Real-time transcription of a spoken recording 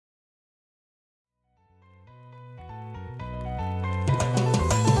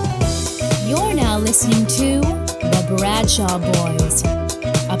now listening to The Bradshaw Boys,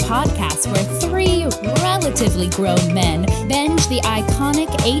 a podcast where three relatively grown men binge the iconic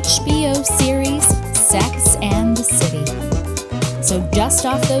HBO series Sex and the City. So dust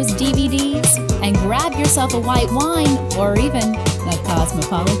off those DVDs and grab yourself a white wine or even a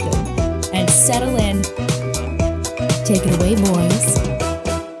Cosmopolitan and settle in. Take it away, boys.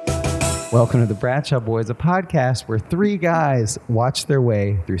 Welcome to the Bradshaw Boys, a podcast where three guys watch their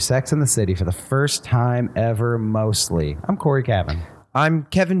way through Sex and the City for the first time ever, mostly. I'm Corey Cavan. I'm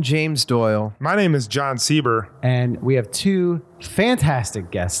Kevin James Doyle. My name is John Sieber. And we have two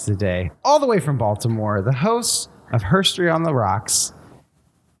fantastic guests today, all the way from Baltimore, the hosts of HERStory on the Rocks,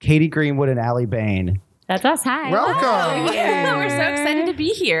 Katie Greenwood and Allie Bane. That's us. Hi. Welcome. Yeah, we're so excited to be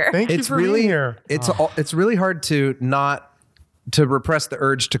here. Thank you for being here. It's really hard to repress the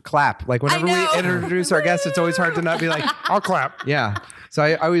urge to clap. Like whenever we introduce our guests, it's always hard to not be like, I'll clap. yeah. So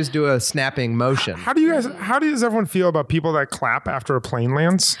I always do a snapping motion. How does everyone feel about people that clap after a plane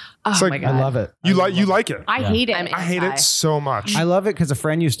lands? It's my God. I love it. You like it. I hate it. I hate it so much. I love it because a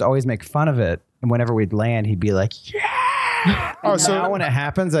friend used to always make fun of it. And whenever we'd land, he'd be like, yeah. Now when it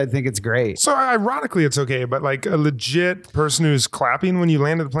happens, I think it's great. So ironically, it's okay, but like a legit person who's clapping when you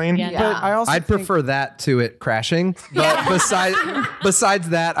landed the plane. Yeah. But I'd prefer that to it crashing. But besides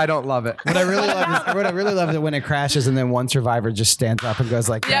that, I don't love it. What I really love is when it crashes and then one survivor just stands up and goes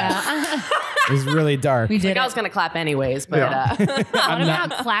like, Yeah. It's really dark. We did. I was going to clap anyways, but What about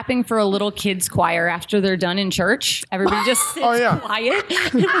clapping for a little kids choir after they're done in church? Everybody just sits quiet.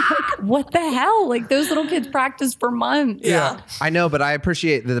 Like, what the hell? Like those little kids practice for months. Yeah. I know, but I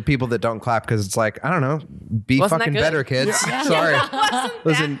appreciate the people that don't clap because it's like, I don't know, be Wasn't fucking that good? better, kids. Yeah. Sorry.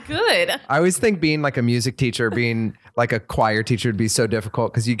 Wasn't that good. I always think being like a music teacher, being like a choir teacher would be so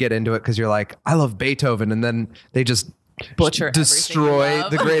difficult because you get into it because you're like, I love Beethoven. And then they just Butcher destroy everything you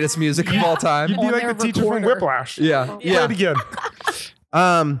love. the greatest music of all time. You'd be On like their the teacher from recorder. Whiplash. Yeah. Play it again.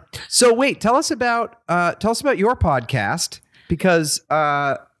 So wait, tell us about your podcast because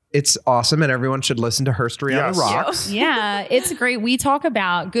it's awesome and everyone should listen to HERStory on Yes. the Rocks. Yeah, it's great. We talk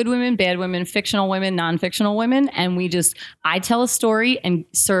about good women, bad women, fictional women, non-fictional women. And I tell a story and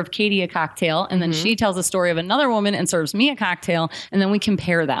serve Katie a cocktail. And then she tells a story of another woman and serves me a cocktail. And then we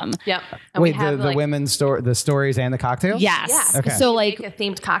compare them. Yep. And Wait, we have the women's the stories and the cocktails? Yes. Yeah. Okay. So make like a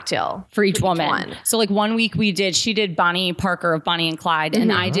themed cocktail for each woman. one. So like 1 week she did Bonnie Parker of Bonnie and Clyde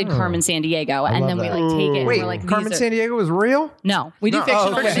and I did Carmen Sandiego. And then we that. like take it. and Wait, we're like, Carmen Sandiego was real? No, we do No. fictional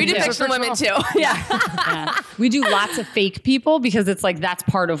okay. women. We do too. fictional women too. Yeah. Yeah. We do lots of fake people because it's like that's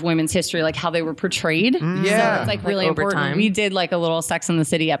part of women's history, like how they were portrayed. Yeah. So it's like really over important. time. We did like a little Sex and the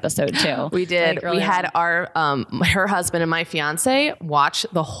City episode too. We did. Like, We early had on. our her husband and my fiance watch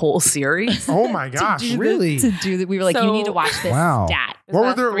the whole series. Oh my gosh. Really? to do that. We were like, you So- need to watch this Wow. stat. What were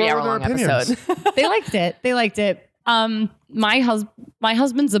It's a their 3-hour-long opinions? episode. They liked it. My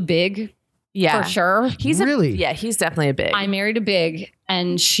husband's a big Yeah. for sure. He's Really? he's definitely a big. I married a big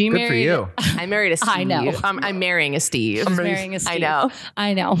and she Good married for you. I married a Steve. I know. I'm marrying a Steve. She's marrying a Steve.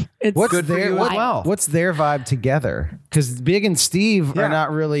 I know. It's What's Good for their you as well. What's their vibe together? Because Big and Steve are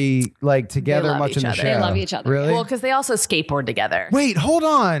not really like together love much each in the other. show. They love each other. Really? Well, because they also skateboard together. Wait, hold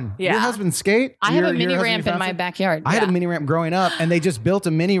on. Yeah. Your husband skate? I have a Your mini husband, ramp your in my fiance? backyard. I had a mini ramp growing up, and they just built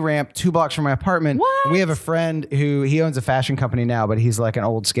a mini ramp 2 blocks from my apartment. What? And we have a friend who he owns a fashion company now, but he's like an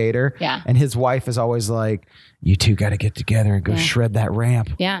old skater. Yeah. And his wife is always like, "You two got to get together and go shred that ramp."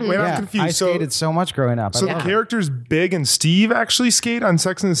 Yeah. Wait, Yeah, I'm confused. I skated so much growing up. So I the love it. characters Big and Steve actually skate on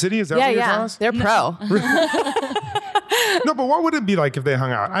Sex and the City? Is that what you're telling us? They're pro. No, but what would it be like if they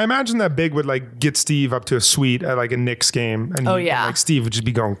hung out? I imagine that Big would like get Steve up to a suite at like a Knicks game, and like Steve would just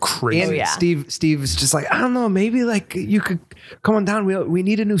be going crazy. And yeah. Steve's just like, I don't know, maybe like you could come on down. We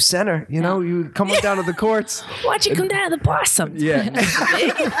need a new center. You know, you come on down to the courts. Why don't you come down to the bar sometime?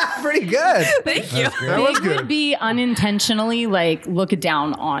 Yeah. Pretty good. Thank you. That was Big would good. be unintentionally like look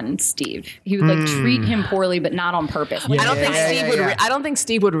down on Steve. He would like treat him poorly, but not on purpose. Like, I don't think Steve would. I don't think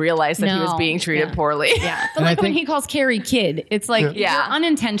Steve would realize that he was No. being treated Yeah. poorly. Yeah. But like when he calls Carrie kid, it's like Yeah. you're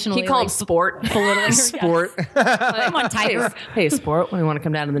unintentionally He called him like, sport. belittling her. Sport. Come on, Tiger. Hey, sport. You want to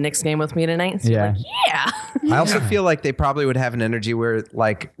come down to the Knicks game with me tonight? So you're Yeah. like, yeah. I also feel like they probably would have an energy where,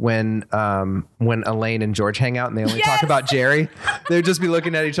 like, when Elaine and George hang out and they only talk about Jerry, they'd just be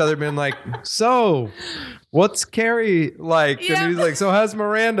looking at each other, being like, "So, what's Carrie like?" Yeah. And he's like, "So how's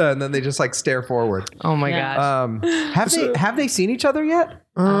Miranda?" And then they just like stare forward. Oh my Yeah. gosh. Have they seen each other yet?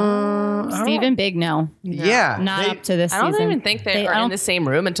 Steve and Big, no. Yeah, Not they- up to this I don't season. even think they I are in don't- the same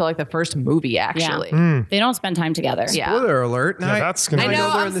room until like the first movie, actually. They don't spend time together. Yeah. Spoiler alert! Yeah, that's gonna I be know,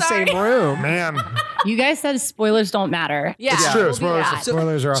 they're I'm in the sorry. same room. man. You guys said spoilers don't matter. Yeah. It's true. We'll do Spoilers. that.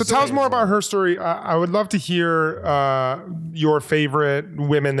 Spoilers are So tell us more about her story. I would love to hear your favorite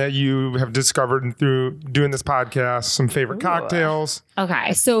women that you have discovered through doing this podcast, some favorite cocktails.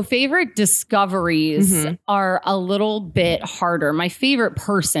 Okay. So favorite discoveries are a little bit harder. My favorite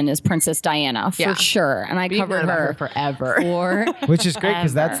person is Princess Diana for sure. And I covered her forever. Which is great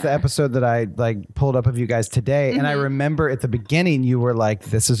because that's the episode that I like pulled up of you guys today. And I remember at the beginning you were like,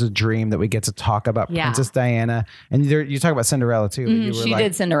 this is a dream that we get to talk about Princess Diana. And you talk about Cinderella too. But you were she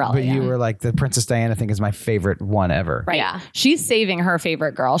did Cinderella. But you were like, the Princess Diana thing is my favorite one ever. Right. Yeah. She's saving her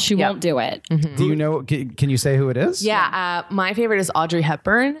favorite girl. She won't do it. Do you know, can you say who it is? Yeah. My favorite is Audrey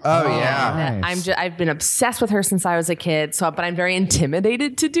Hepburn. Oh, yeah. Nice. I've been obsessed with her since I was a kid. But I'm very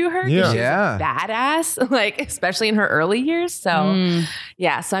intimidated to do her. Yeah. She's Yeah. badass, like especially in her early years. So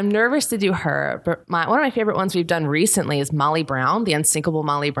so I'm nervous to do her. But one of my favorite ones we've done recently is Molly Brown, the unsinkable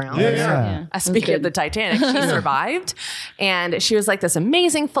Molly Brown. Yeah. Speaking of the Titanic, she survived, and she was like this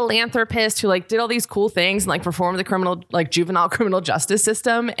amazing philanthropist who like did all these cool things and like reformed the juvenile criminal justice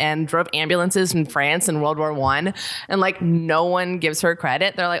system and drove ambulances in France in World War I. And like no one gives her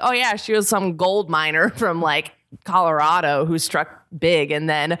credit. They're like, oh yeah, she was some gold miner from like Colorado who struck big and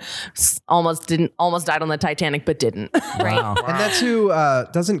then almost died on the Titanic, but didn't. Wow. And that's who,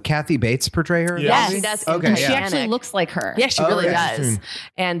 doesn't Kathy Bates portray her? Yeah, Yes. she does. Okay, in She yeah. actually looks like her. Yeah, she really Okay. does.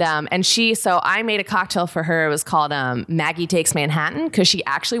 And so I made a cocktail for her. It was called Maggie Takes Manhattan because she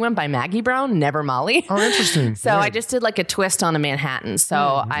actually went by Maggie Brown, never Molly. Oh, interesting. So I just did like a twist on a Manhattan. So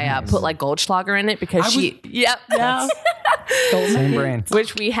I put like Goldschlager in it because Same brain.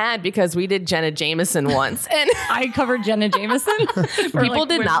 which we had because we did Jenna Jameson once. And I covered Jenna Jameson. people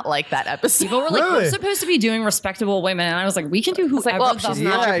did not like that episode. People were like, Really? we're supposed to be doing respectable women. And I was like, we can do whoever well, the she's an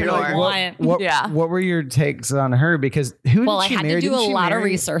fuck we entrepreneur. want. What were your takes on her? Because who Well, did I she had marry? to do Didn't a she lot of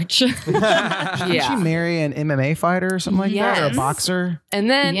marry- research. Did she marry an MMA fighter or something like that? Or a Yes. boxer? And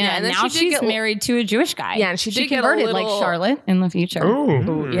then and then now she did she's get married to a Jewish guy. Yeah, and she did get a converted like little- Charlotte in the future.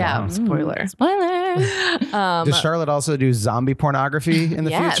 Ooh. Yeah, spoiler. Spoiler. Does Charlotte also do zombie pornography in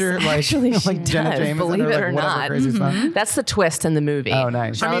the Yes, future? Like, actually she like Jenna does, Jameson believe or it like or whatever not. crazy stuff? That's the twist in the movie. Oh,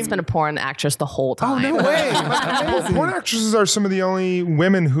 nice. Charlotte's been a porn actress the whole time. No way. Porn actresses are some of the only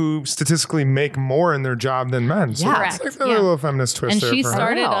women who statistically make more in their job than men. So Yeah. it's like Correct. a little feminist twist And there she for her.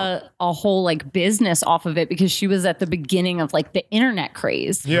 started Wow. a whole like business off of it because she was at the beginning of like the internet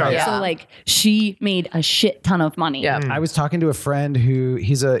craze. Yeah. Yeah. So like she made a shit ton of money. Yeah. I was talking to a friend who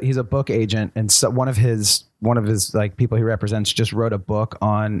he's a book agent, and so one of his like people he represents just wrote a book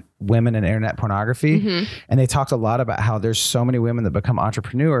on women and internet pornography, and they talked a lot about how there's so many women that become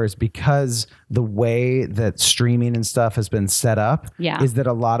entrepreneurs because the way that streaming and stuff has been set up is that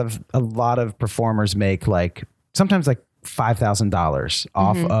a lot of performers make like sometimes like $5,000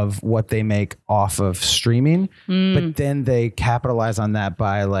 off of what they make off of streaming, but then they capitalize on that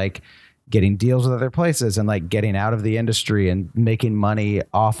by like getting deals with other places and like getting out of the industry and making money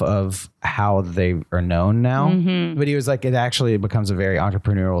off of how they are known now. But he was like, it actually becomes a very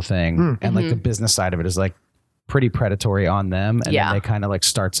entrepreneurial thing. And like the business side of it is like pretty predatory on them. And then they kind of like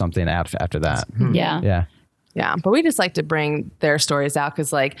start something after that. Yeah. Yeah. Yeah, but we just like to bring their stories out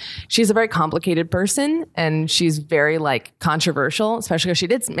because, like, she's a very complicated person and she's very like controversial, especially because she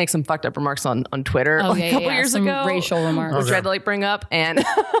did make some fucked up remarks on Twitter a couple years some ago. racial remarks. Which I had to like bring up, and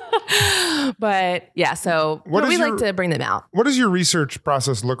but yeah, so What we is like your- to bring them out. What does your research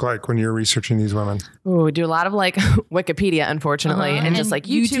process look like when you're researching these women? Ooh, we do a lot of like Wikipedia, unfortunately, and just like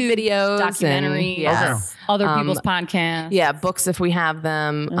YouTube videos, documentaries, and, yes. other people's podcasts. Yeah, books if we have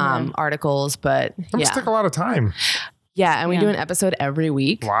them, articles, but That must take a lot of time. yeah, and we do an episode every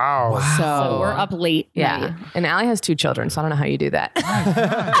week. Wow. So we're up late. Yeah, night. and Allie has 2 children, so I don't know how you do that.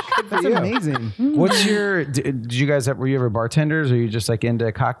 That's amazing. What's your, did you guys were you ever bartenders or are you just like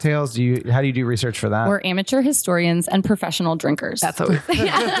into cocktails? How do you do research for that? We're amateur historians and professional drinkers. That's always.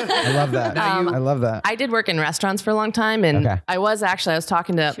 I love that. I love that. I did work in restaurants for a long time, and Okay. I was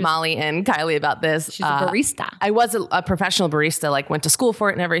talking to Molly and Kylie about this. She's a barista. I was a professional barista, like went to school for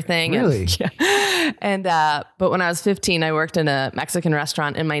it and everything. Really? And but when I was 15, I worked in a Mexican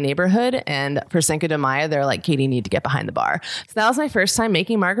restaurant in my neighborhood, and for Cinco de Mayo, they're like, Katie, you need to get behind the bar. So that was my first time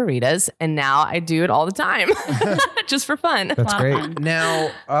making margaritas, and now I do it all the time, just for fun. That's great. Now,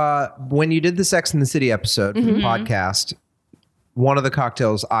 when you did the Sex and the City episode for the podcast, one of the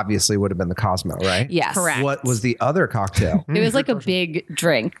cocktails obviously would have been the Cosmo, right? Yes. Correct. What was the other cocktail? It was like a big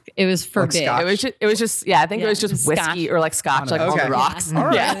drink. It was for big. scotch? It was just I think it was just Scotch. whiskey or like scotch, like on Okay. the rocks. All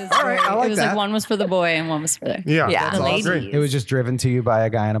right. Yeah. All right. I like it was that. like one was for the boy and one was for the Yeah. Yeah. That's the all ladies. great. It was just driven to you by a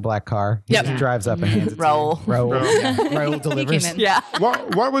guy in a black car. He Yep. just drives up and hands it Raoul. to you. Raoul. Yeah. Raoul He delivers. came in. Yeah.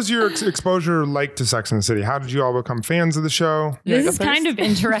 What was your exposure like to Sex and the City? How did you all become fans of the show? This is kind of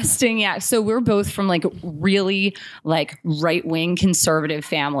interesting. Yeah. So we're both from like really like right wing conservative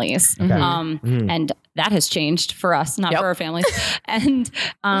families. And that has changed for us, not for our families. And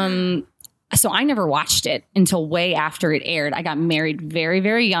so I never watched it until way after it aired. I got married very,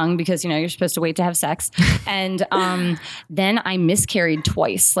 very young because, you're supposed to wait to have sex. And then I miscarried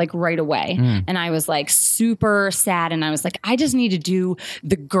twice, like right away. And I was like super sad. And I was like, I just need to do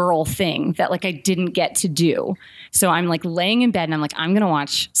the girl thing that like I didn't get to do. So I'm like laying in bed and I'm like, I'm going to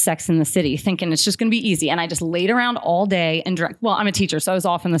watch Sex and the City thinking it's just going to be easy. And I just laid around all day and drank. Well, I'm a teacher, so I was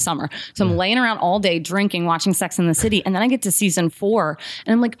off in the summer. So I'm laying around all day drinking, watching Sex and the City. And then I get to season 4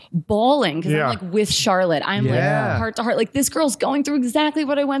 and I'm like bawling because I'm like with Charlotte. I'm like heart to heart. Like this girl's going through exactly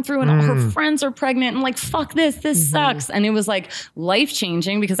what I went through and all her friends are pregnant. And like, fuck this sucks. And it was like life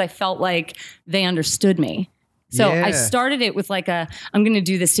changing because I felt like they understood me. So I started it with like I'm going to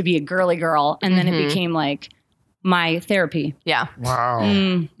do this to be a girly girl. And then it became like my therapy. Yeah.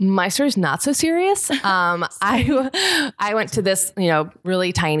 Wow. My story's not so serious. I went to this,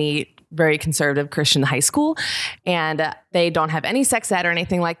 really tiny, very conservative Christian high school, and they don't have any sex ed or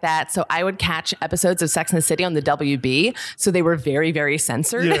anything like that. So I would catch episodes of Sex and the City on the WB. So they were very, very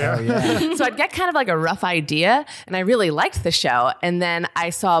censored. Yeah. So I'd get kind of like a rough idea, and I really liked the show. And then I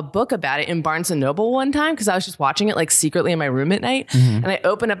saw a book about it in Barnes & Noble one time because I was just watching it like secretly in my room at night. And I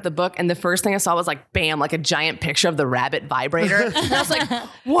opened up the book, and the first thing I saw was like, bam, like a giant picture of the rabbit vibrator. And I was like,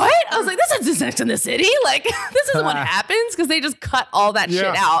 what? I was like, this isn't Sex and the City. Like, this isn't what happens because they just cut all that shit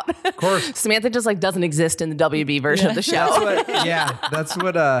out. Of course. Samantha just like doesn't exist in the WB version of the show. That's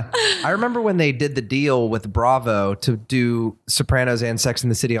what I remember when they did the deal with Bravo to do Sopranos and Sex and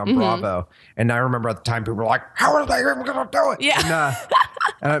the City on Bravo. And I remember at the time people were like, how are they even going to do it? Yeah.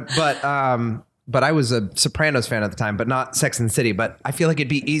 But I was a Sopranos fan at the time, but not Sex and the City. But I feel like it'd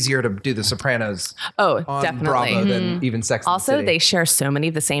be easier to do the Sopranos on definitely. Bravo than even Sex and the City. Also, they share so many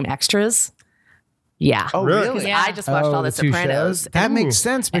of the same extras. Yeah. Oh, Really? really? Yeah. I just watched all the two Sopranos. shows? That makes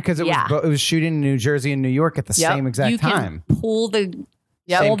sense because it was shooting in New Jersey and New York at the same exact You time. can pull the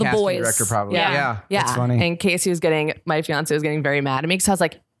Same all the casting boys. director probably. Yeah. That's funny. And Casey my fiance was getting very mad at me because I was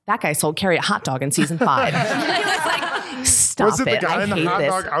like, that guy sold Carrie a hot dog in season 5. He was like, stop Was it the it. guy I in the hate hot this.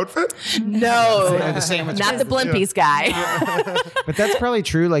 dog outfit? No, The sandwich not the Blimpies guy. But that's probably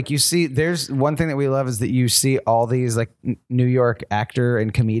true. Like you see, there's one thing that we love is that you see all these like New York actor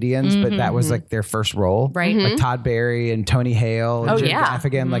and comedians, but that was like their first role. Right. Like Todd Barry and Tony Hale and Oh, Jim yeah.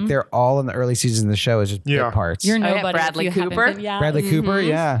 Gaffigan. Like they're all in the early seasons of the show as just big parts. You're yeah, nobody. Bradley if you haven't Cooper. been- yeah. Bradley Cooper,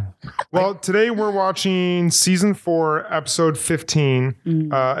 yeah. Well, today we're watching season 4, episode 15,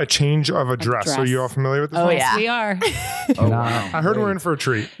 A Change of a Dress. Dress. Are you all familiar with this Oh, one? yeah. We are. Oh, wow. I heard we're in for a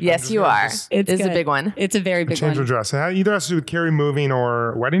treat. Yes, you are. It is a good. big one. It's a very big Change one. of dress. It either has to do with Carrie moving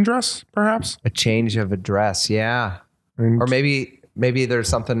or wedding dress, perhaps. A change of address, yeah. Or maybe there's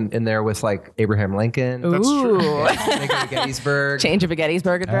something in there with like Abraham Lincoln. That's true. Ooh. Making a Gettysburg. Change of a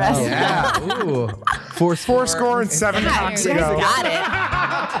Gettysburg address. Yeah. Ooh. Four Score and 7 God, cocks you ago. guys got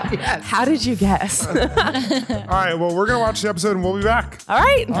it. How did you guess? All right, well, we're going to watch the episode and we'll be back. All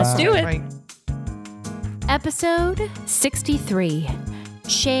right, let's do it. Right. Episode 63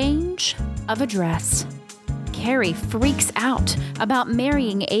 Change of Address. Carrie freaks out about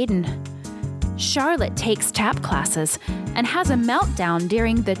marrying Aiden. Charlotte takes tap classes and has a meltdown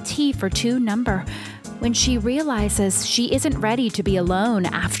during the T for 2 number when she realizes she isn't ready to be alone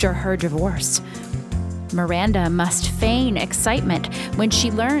after her divorce. Miranda must feign excitement when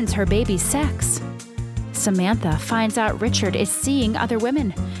she learns her baby's sex. Samantha finds out Richard is seeing other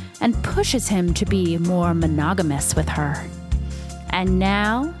women and pushes him to be more monogamous with her. And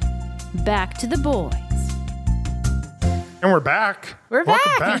now, back to the boys. And we're back. We're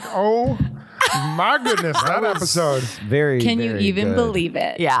Welcome back. back. Oh, my goodness, that episode. Very, Can you very even good. believe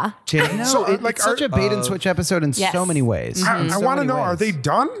it? Yeah. No, So, it's like, such a bait and switch episode in Yes. so many ways. I In so want to many know, are ways. they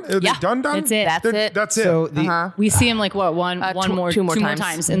done? Are they done? That's it. That's it. That's it. So the We see him like what one two more two more times.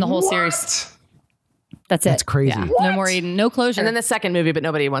 times in the whole series. That's it. That's crazy. Yeah. No more Eden. No closure. And then the second movie, but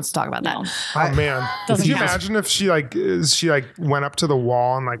nobody wants to talk about that. No. Oh man! Doesn't Could you count. imagine if she went up to the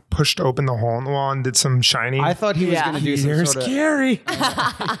wall and like pushed open the hole in the wall and did some shining? I thought he was going to do some Here's sort of. Carrie.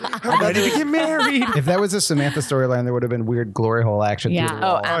 I'm ready to get married. If that was a Samantha storyline, there would have been weird glory hole action. Yeah. through the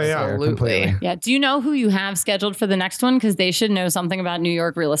Oh, wall there absolutely. completely. Yeah. Do you know who you have scheduled for the next one? Because they should know something about New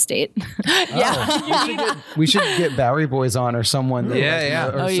York real estate. We should get Bowery Boys on or someone. That Yeah, yeah.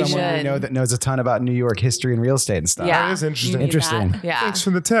 Or Oh, you someone we should. know that knows a ton about New York history and real estate and stuff. Yeah. That is interesting. You need Interesting. that. Yeah. Thanks for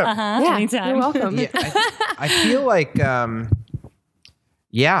the tip. Yeah, Anytime. you're welcome. Yeah, I feel like, I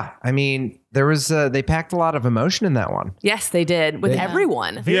mean, there was they packed a lot of emotion in that one. Yes, they did with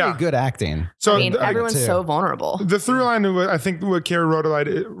everyone. Very Yeah. good acting. So I mean, everyone's too. so vulnerable. the through line of I think what Carrie wrote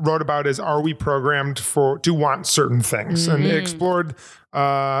about is, are we programmed to want certain things? And it explored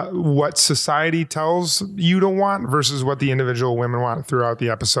what society tells you to want versus what the individual women want throughout the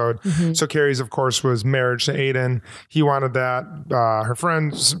episode. So Carrie's, of course, was marriage to Aiden. He wanted that. Her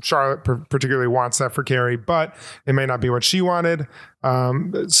friend Charlotte particularly wants that for Carrie, but it may not be what she wanted.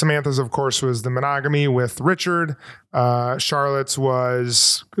 Samantha's, of course, was the monogamy with Richard. Charlotte's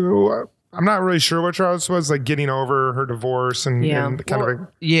was, I'm not really sure what Charlotte's was, like getting over her divorce and kind of a,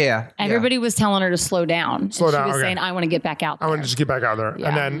 Yeah. Everybody was telling her to slow down. Slow and down, She was okay. saying, I want to get back out I there. want to just get back out there. Yeah.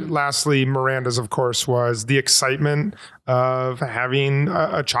 And then lastly, Miranda's, of course, was the excitement of having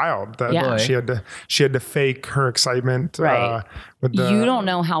a child that Yeah. she had to fake her excitement. Right. With the, You don't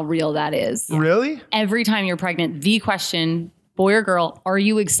know how real that is. Really? Every time you're pregnant, the question, boy or girl, are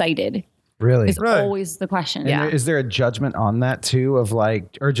you excited? Really? Is Really? always the question. Yeah. Is there a judgment on that too? Of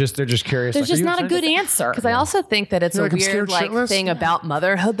like, or just they're just curious? There's like, just are you not a excited? good answer. Because I also think that it's You're a like, I'm weird scared shitless? thing about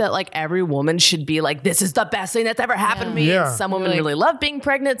motherhood that like every woman should be like, this is the best thing that's ever happened to me. Yeah. And some women really love being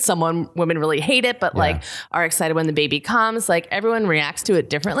pregnant. Some women really hate it, but like are excited when the baby comes. Like everyone reacts to it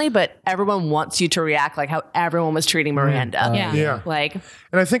differently, but everyone wants you to react like how everyone was treating Miranda. Yeah. Yeah. Like,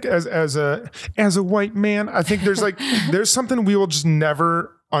 And I think as a white man, I think there's like there's something we will just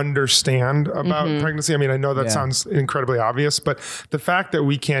never understand about pregnancy. I mean, I know that sounds incredibly obvious, but the fact that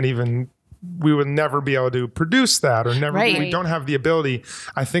we would never be able to produce that or never, Right. we don't have the ability.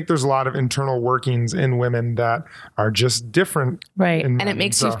 I think there's a lot of internal workings in women that are just different. right. in And men. it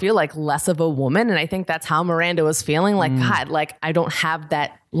makes So- you feel like less of a woman. And I think that's how Miranda was feeling. Like, God, like I don't have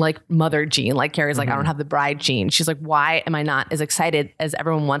that like mother gene. Like Carrie's like, I don't have the bride gene. She's like, why am I not as excited as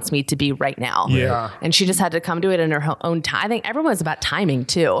everyone wants me to be right now? Yeah. And she just had to come to it in her own time. I think everyone's about timing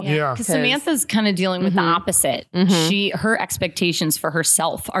too. Yeah. Because Samantha's kind of dealing with the opposite. Her expectations for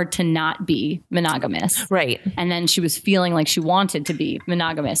herself are to not be monogamous. Right. And then she was feeling like she wanted to be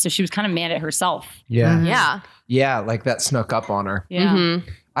monogamous. So she was kind of mad at herself. Yeah. Yeah. Yeah. Like that snuck up on her. Yeah.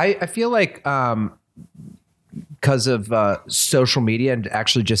 I feel like because of social media and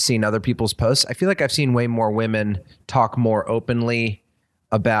actually just seeing other people's posts, I feel like I've seen way more women talk more openly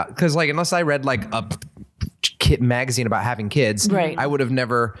about, because like unless I read like a kid magazine about having kids, Right. I would have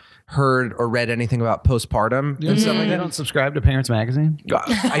never heard or read anything about postpartum and stuff like They that. don't subscribe to Parents Magazine.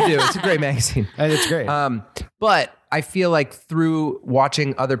 I do. It's a great magazine. It's great. But I feel like through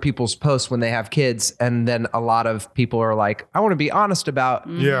watching other people's posts when they have kids, and then a lot of people are like, I want to be honest about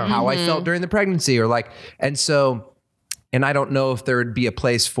Yeah. how I felt during the pregnancy, or like, and so, and I don't know if there would be a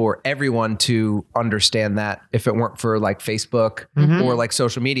place for everyone to understand that if it weren't for like Facebook or like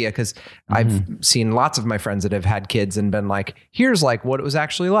social media. Because I've seen lots of my friends that have had kids and been like, here's like what it was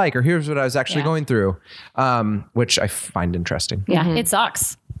actually like, or here's what I was actually going through, which I find interesting. Yeah. It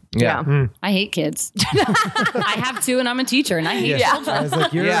sucks. Yeah. I hate kids. I have two and I'm a teacher and I hate children. I was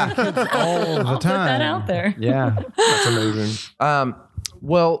like, you're Yeah. kids all the time. Put that out there. Yeah. That's amazing.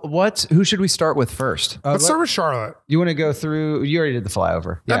 Well, who should we start with first? Let's start with Charlotte. You want to go through? You already did the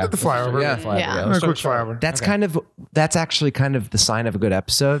flyover. I did the flyover. Yeah. Yeah. Let's A quick start with flyover. That's actually kind of the sign of a good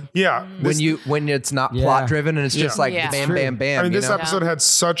episode. Yeah. When it's not Yeah. plot driven and it's just like Yeah. bam, True. bam, bam. I mean, you this know? episode had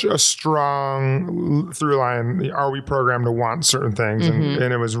such a strong through line. Are we programmed to want certain things? And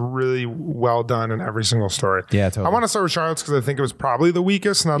it was really well done in every single story. Yeah, totally. I want to start with Charlotte's because I think it was probably the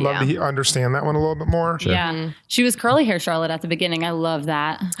weakest, and I'd love to understand that one a little bit more. Yeah. She was curly hair Charlotte at the beginning. I love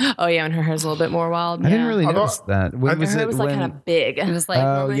that. Oh yeah, and her hair's a little bit more wild. I didn't really Although- notice that. When was It it? was like when? kind of big. It was like,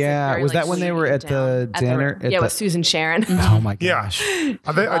 Oh It's, like, yeah, very, was like, that when they were at the down. dinner? Yeah, with Susan Sharon. Oh my Yeah. gosh. I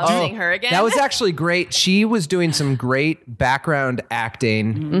do. Seeing her again. That was actually great. She was doing some great background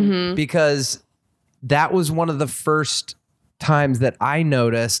acting because that was one of the first times that I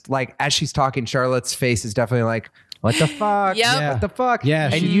noticed, like as she's talking, Charlotte's face is definitely like, what the fuck? Yep. What the fuck? Yeah,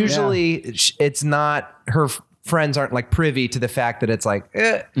 And she- usually it's not her friends aren't like privy to the fact that it's like,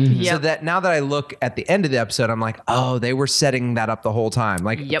 so that now that I look at the end of the episode, I'm like, oh, they were setting that up the whole time.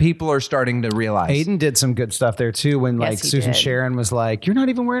 Like people are starting to realize. Aiden did some good stuff there too. When like Susan Sharon was like, you're not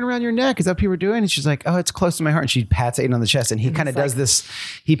even wearing around your neck. Is that what you were doing? And she's like, oh, it's close to my heart. And she pats Aiden on the chest and he kind of does this.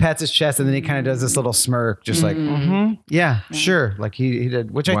 He pats his chest and then he kind of does this little smirk, just like, yeah, sure. Like he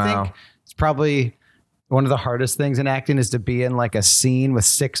did, which I think is probably one of the hardest things in acting is to be in like a scene with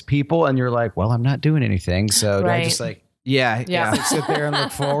 6 people and you're like, well, I'm not doing anything. So do I just like, like sit there and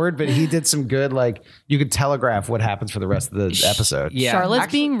look forward. But he did some good, like you could telegraph what happens for the rest of the episode.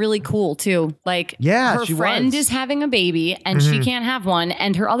 Charlotte's being really cool too. Like her friend is having a baby and she can't have one,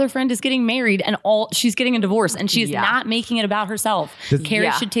 and her other friend is getting married and she's getting a divorce and she's not making it about herself.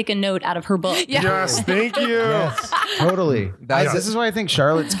 Carrie should take a note out of her book. Yes, thank you. Yes, totally. This is why I think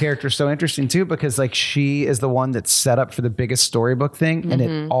Charlotte's character is so interesting too, because like she is the one that's set up for the biggest storybook thing and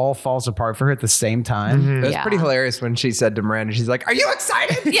it all falls apart for her at the same time. It was pretty hilarious when she said to Miranda, she's like, are you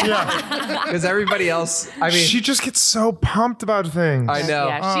excited? Because everybody else, I mean, she just gets so pumped about things. I know.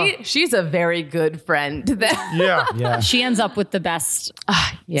 Yeah, she's a very good friend to them. She ends up with the best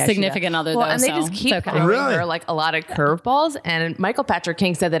significant other though. And they just keep throwing her like a lot of curveballs. And Michael Patrick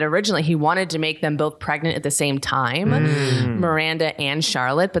King said that originally he wanted to make them both pregnant at the same time, Miranda and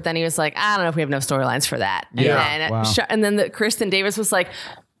Charlotte. But then he was like, I don't know if we have enough storylines for that. And then Kristen Davis was like,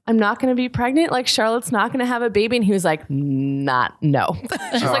 I'm not going to be pregnant. Like Charlotte's not going to have a baby. And he was like, no.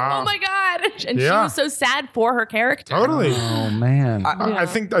 She's like, oh my God. And she was so sad for her character. Totally. Oh man.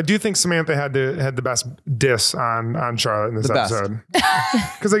 I do think Samantha had the best diss on Charlotte in this episode.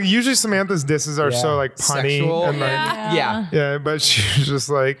 Because like usually Samantha's disses are so like punny. Sexual. And like, but she was just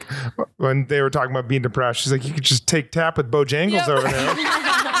like, when they were talking about being depressed, she's like, you could just take tap with Bojangles over there.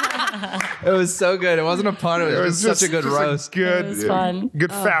 It was so good. It wasn't a pun. It was just such a good roast. Good, it was fun.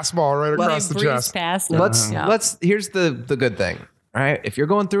 Good fastball right across the chest. Let's. Here's the good thing. All right, if you're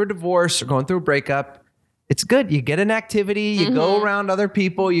going through a divorce or going through a breakup, it's good. You get an activity. You go around other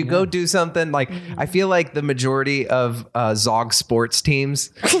people. You go do something. Like I feel like the majority of Zog sports teams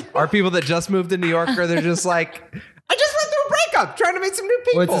are people that just moved to New York, or they're just like, I just went through a breakup, trying to meet some new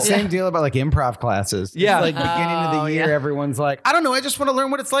people. Well, it's the same deal about like improv classes. Yeah. It's like beginning of the year, everyone's like, I don't know, I just want to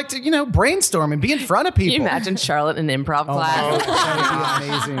learn what it's like to, brainstorm and be in front of people. Can you imagine Charlotte in improv class? That would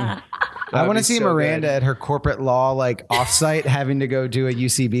be amazing. I want to see Miranda at her corporate law, like offsite, having to go do a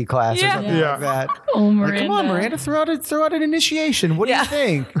UCB class or something like that. Oh, Miranda. Like, come on, Miranda, throw out an initiation. What do you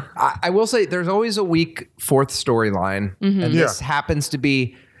think? I will say there's always a weak fourth storyline, and this happens to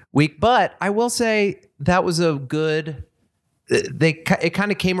be weak. But I will say that was a good. It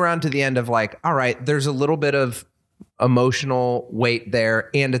kind of came around to the end of like, all right, there's a little bit of emotional weight there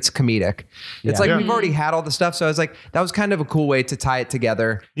and it's comedic. It's like we've already had all the stuff. So I was like, that was kind of a cool way to tie it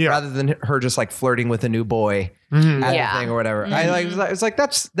together rather than her just like flirting with a new boy at the thing or whatever. I was like,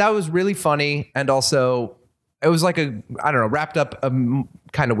 that was really funny. And also it was like wrapped up a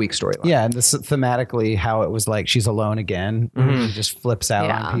kind of weak storyline. Yeah. And this thematically how it was like, she's alone again. She just flips out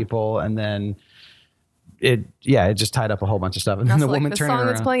on people. And then it just tied up a whole bunch of stuff. And then the woman turning around. The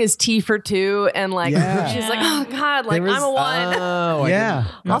song that's playing is T for Two. And like, she's like, oh God, like I'm a one.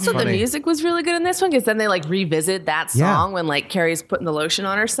 Oh, Also the music was really good in this one because then they like revisit that song when like Carrie's putting the lotion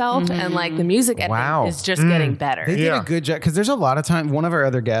on herself and like the music editing is just getting better. They did a good job because there's a lot of time. One of our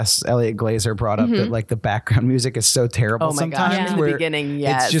other guests, Elliot Glazer, brought up that like the background music is so terrible sometimes. In the beginning,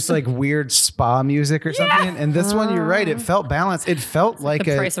 it's just like weird spa music or something. And this one, you're right, it felt balanced. It felt like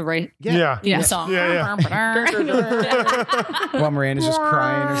the Price of Right. Song. While Miranda's just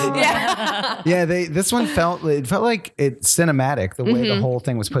crying or something. This one felt like it's cinematic the way the whole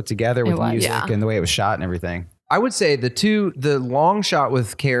thing was put together with music and the way it was shot and everything. I would say the long shot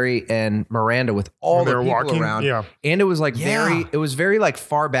with Carrie and Miranda with all the people around, and it was like very like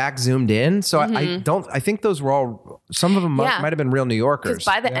far back zoomed in. So I think those were all, some of them might have been real New Yorkers. Because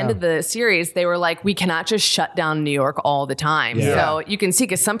by the end of the series, they were like, we cannot just shut down New York all the time. So you can see,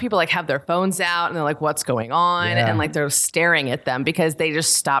 because some people like have their phones out and they're like, what's going on? And like they're staring at them because they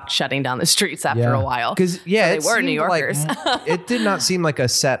just stopped shutting down the streets after a while. Because so they were New Yorkers. Like, it did not seem like a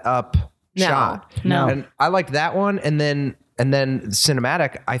set up shot. No. And I liked that one. And then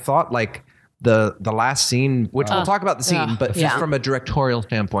cinematic, I thought like the last scene, which we'll talk about the scene, but just from a directorial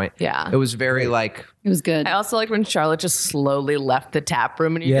standpoint, it was very like It was good. I also like when Charlotte just slowly left the tap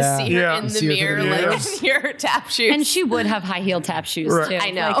room and you Yeah. just see her Yeah. in the See her through mirror, the like mirrors. in your tap shoes. And she would have high heel tap shoes Right. too. I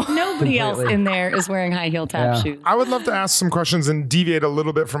know. Like, nobody else in there is wearing high heel tap Yeah. shoes. I would love to ask some questions and deviate a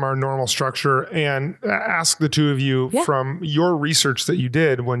little bit from our normal structure and ask the two of you from your research that you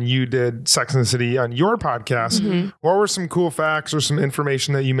did when you did Sex and the City on your podcast. What were some cool facts or some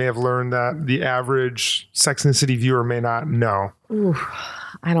information that you may have learned that the average Sex and the City viewer may not know?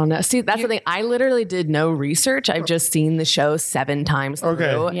 I don't know. See, that's the thing. I literally did no research. I've just seen the show 7 times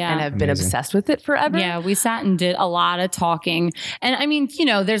through Yeah. and have been obsessed with it forever. Yeah, we sat and did a lot of talking. And I mean,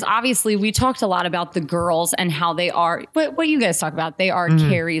 there's obviously, we talked a lot about the girls and how they are, what you guys talk about, they are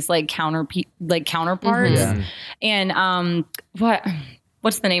Carrie's like counterparts. And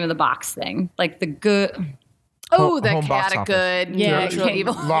what's the name of the box thing? Like the good... Oh, the Home box chaotic office. good, Yeah, neutral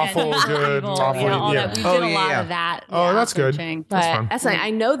evil. Lawful good, lawful, all yeah. that. We Oh, did a yeah, lot yeah. of that. Oh, that's good. researching. But fun. that's like, I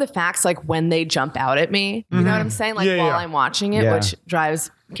know the facts like when they jump out at me. You know what I'm saying? Like Yeah, while yeah. I'm watching it, Yeah. which drives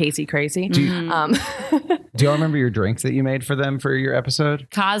Casey crazy. Do you remember your drink that you made for them for your episode?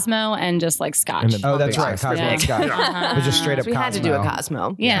 Cosmo and just like scotch. Oh, that's right. Cosmo Yeah. Scotch. But just straight up We had to do a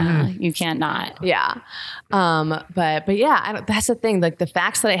Cosmo. Yeah, you can't not. Yeah. But yeah, that's the thing. Like the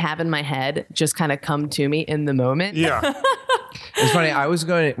facts that I have in my head just kind of come to me in the moment. Yeah. It's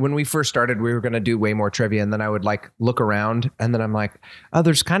funny. When we first started, we were going to do way more trivia, and then I would like look around, and then I'm like, oh,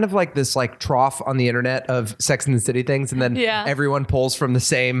 there's kind of like this like trough on the internet of Sex and the City things, and then everyone pulls from the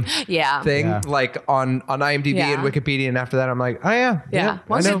same thing, Yeah. like on IMDb and Wikipedia, and after that, I'm like, oh yeah.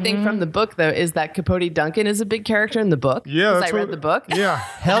 One good thing from the book though is that Capote Duncan is a big character in the book. Yeah. 'cause That's I read what- the book. Yeah.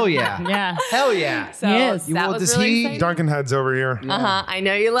 Hell yeah. Yeah. Hell yeah. So Yes. that Well, was does really he- exciting. Duncan heads over here. I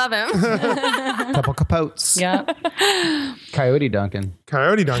know you love him. Couple capotes. Yep. Coyote Duncan.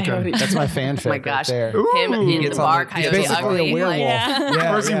 Coyote Duncan. Coyote. That's my fanfic Oh my right gosh, there. him Ooh. in the Gets on bar, the- Coyote He's basically Ugly. a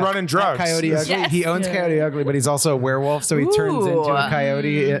werewolf. Or is he running drugs? Coyote Ugly. Yes. He owns Coyote Ugly, but he's also a werewolf, so he turns into a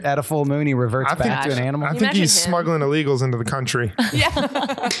coyote at a full moon. He reverts I think- back to an animal. I think Imagine he's him. smuggling illegals into the country.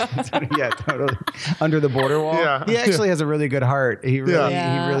 Yeah, totally. Under the border wall. Yeah. He actually has a really good heart. He really,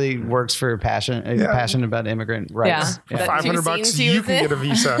 Yeah. he really works for passionate about immigrant rights. Yeah. Yeah. That 500 2 bucks, scenes he you was can in. get a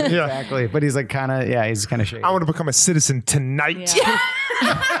visa. Yeah. Exactly. But he's like he's kind of shady. I want to become a citizen tonight. Yeah.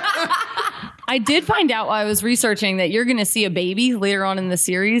 I did find out while I was researching that you're going to see a baby later on in the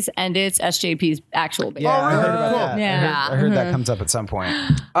series, and it's SJP's actual baby. Yeah, I heard about Cool. that. Yeah. I heard that comes up at some point.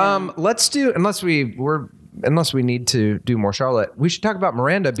 Let's do unless we need to do more Charlotte. We should talk about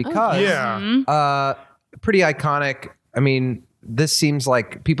Miranda because Yeah. pretty iconic. I mean, this seems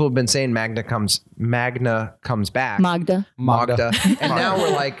like people have been saying Magda comes back. Magda. And now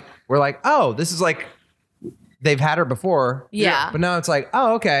we're like, oh, this is like they've had her before. Yeah. But now it's like,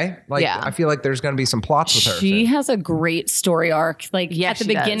 oh, okay. Like Yeah. I feel like there's gonna be some plots with her. She has a great story arc. Like Yeah, at the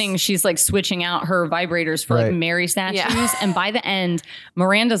she does. beginning, she's like switching out her vibrators for Right. like Mary statues. Yeah. And by the end,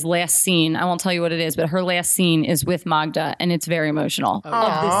 Miranda's last scene, I won't tell you what it is, but her last scene is with Magda, and it's very emotional of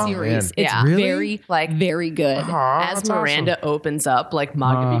the series. man. It's Yeah. very, very good. Aw, As that's Miranda opens up, like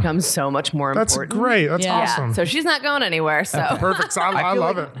Magda becomes so much more That's important. great. That's Yeah. awesome. So she's not going anywhere. So Perfect. I feel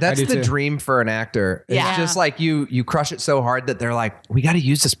love like it. That's I do the too. dream for an actor. It's Yeah. just like you crush it so hard that they're like, we got to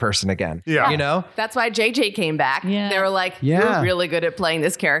use this person again. Yeah. You know? that's why JJ came back. Yeah. They were like, Yeah. "You're really good at playing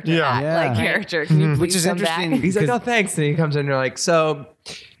this character. Yeah. Yeah. Character. Can you please Which is come back?" interesting. He's like, because- oh, thanks. And he comes in and you're like, so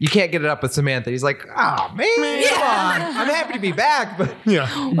you can't get it up with Samantha. He's like, oh, man, come on. I'm happy to be back. But Yeah.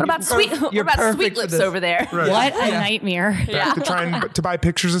 What about sweet? What You're about perfect Sweet for Lips this. over there? Right. What a nightmare. Yeah. To try and to buy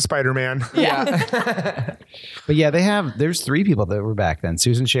pictures of Spider-Man. yeah. But yeah, there's 3 people that were back then.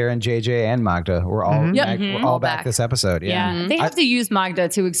 Susan, Sharon, JJ, and Magda were all, were all back this episode. Yeah. Yeah. They have to use Magda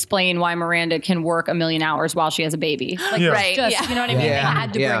to explain why Miranda can work a million hours while she has a baby. Like, Yeah. Right. just, Yeah. you know what I mean? Yeah. They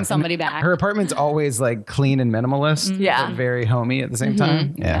had to Yeah. bring somebody back. Her apartment's always like clean and minimalist. Yeah. But very homey at the same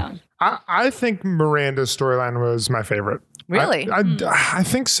time. Yeah. I think Miranda's storyline was my favorite. Really? I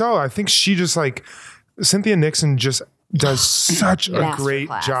think so. I think she just like Cynthia Nixon just does such a great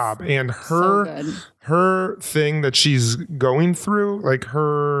Masterclass. job, and So good. her thing that she's going through, like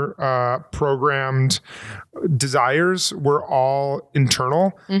her programmed desires, were all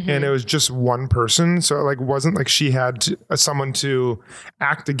internal, and it was just one person. So it like wasn't like she had someone to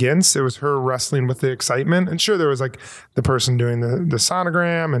act against. It was her wrestling with the excitement. And sure, there was like the person doing the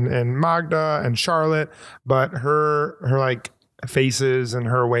sonogram and Magda and Charlotte, but her like faces and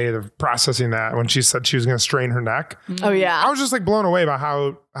her way of processing that when she said she was going to strain her neck. Oh yeah. I was just like blown away by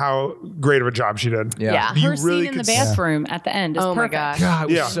how how great of a job she did. Yeah. You Her scene in the bathroom at the end is Oh my perfect. gosh. God, it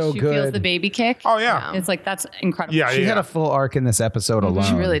was Yeah. so She good. feels the baby kick. Oh yeah. It's like, that's incredible. Yeah. She had a full arc in this episode alone.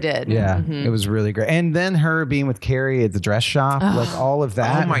 She really did. Yeah, it was really great. And then her being with Carrie at the dress shop, like all of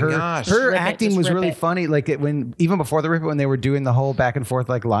that. Oh my her, gosh. her Rip it, acting just was rip really it. funny. Like even before the rip it, when they were doing the whole back and forth,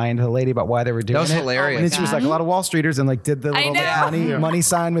 like lying to the lady about why they were doing was it. hilarious. And then she was like a lot of Wall Streeters and like did the little like, know. money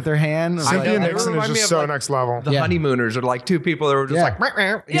sign with her hand. It was Cynthia like, Nixon is remind me just of, so like, next level. The Yeah. honeymooners are like two people that were just Yeah. like,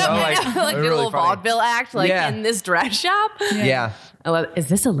 you know, like they're did a really little funny. vaudeville act like Yeah. in this dress shop. Yeah. Is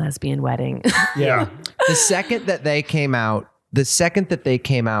this a lesbian wedding? Yeah. The second that they came out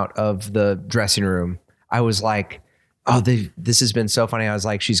of the dressing room, I was like, oh, this has been so funny. I was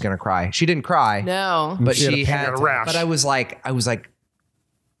like, she's going to cry. She didn't cry. No. But She had she a had, rash. but I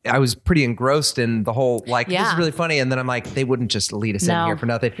was pretty engrossed in the whole, like, this Yeah. is really funny. And then I'm like, they wouldn't just lead us in No. here for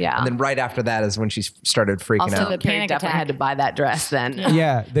nothing. Yeah. And then right after that is when she started freaking Also, out. the Carrie panic definitely attack. had to buy that dress then.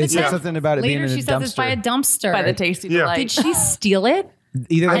 yeah, they said something about it being Later, in a she says it's by a dumpster. dumpster. By the Tasty Yeah. Delight. Did she steal it?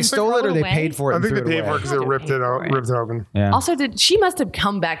 Either they And stole throw it or it they away? paid for it. I and think they threw paid for it because they Had to ripped pay it out, for it. ripped it open. Yeah. Also, she must have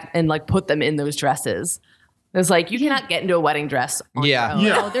come back and like put them in those dresses. It was like, you cannot get into a wedding dress. On Yeah. your own.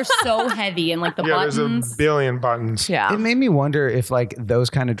 Yeah. Oh, they're so heavy and like the Yeah, buttons. there's a billion buttons. Yeah. It made me wonder if like those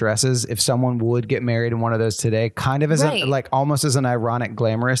kind of dresses, if someone would get married in one of those today, kind of as Right. like almost as an ironic,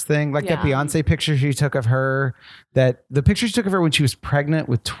 glamorous thing, like that Yeah. Beyonce picture she took of her, that the picture she took of her when she was pregnant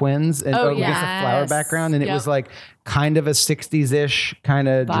with twins and Oh, against a flower yes. background, and it Yep. was like kind of a 60s ish kind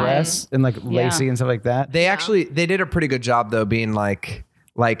of Vibe. dress and like lacy and stuff like that. They did a pretty good job though, being like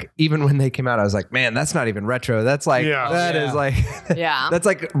even when they came out, I was like, man, that's not even retro. That's like, Yeah. that is like, Yeah. that's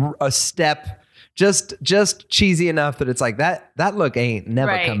like a step, just cheesy enough that it's like that look ain't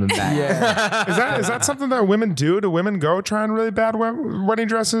never Right. coming back. Is that something that women do? Do women go try on really bad wedding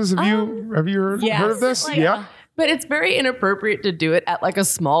dresses? Have you heard yes. of this? Like, yeah. But it's very inappropriate to do it at like a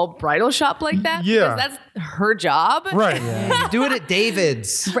small bridal shop like that. Yeah. Because that's her job. Right. Do it at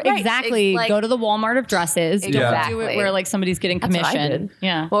David's. Right. Exactly. It's like- Go to the Walmart of dresses. Don't do Exactly. it where like somebody's getting That's what I commission. did.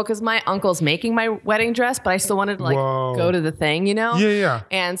 Yeah. Well, because my uncle's making my wedding dress, but I still wanted to like Whoa. go to the thing, you know? Yeah, yeah.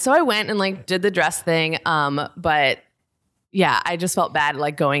 And so I went and like did the dress thing. But yeah, I just felt bad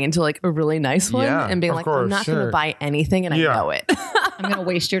like going into like a really nice one Yeah, and being of like, course, I'm not going sure. to buy anything, and Yeah. I know it. I'm going to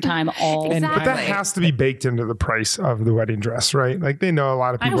waste your time all Exactly. But that has to be baked into the price of the wedding dress, right? Like they know a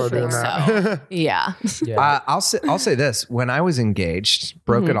lot of people are doing think that. so. Yeah. I'll say this: when I was engaged,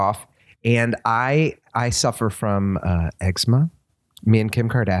 broke it off, and I suffer from eczema. Me and Kim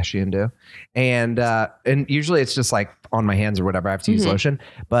Kardashian do, and usually it's just like on my hands or whatever. I have to use lotion.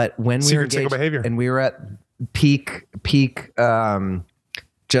 But when we were Secret single engaged behavior. and we were at peak,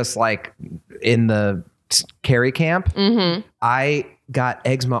 just like in the Carrie camp, I got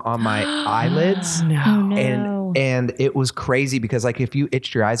eczema on my eyelids. No. And it was crazy because like if you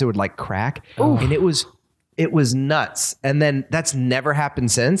itched your eyes, it would like crack, and it was nuts. And then that's never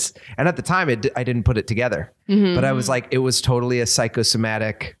happened since. And at the time, I didn't put it together, but I was like, it was totally a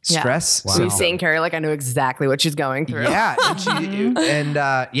psychosomatic stress. So seeing Carrie, like I knew exactly what she's going through. Yeah,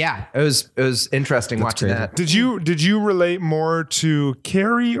 it was interesting watching crazy. that. Did you relate more to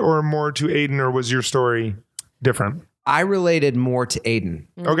Carrie or more to Aiden, or was your story different? I related more to Aiden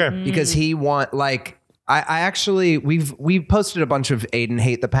Okay. because he I actually we've posted a bunch of Aiden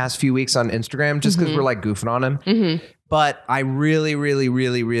hate the past few weeks on Instagram just because we're like goofing on him. But I really, really,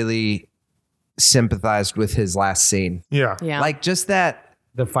 really, really sympathized with his last scene. Yeah. Yeah. Like just that.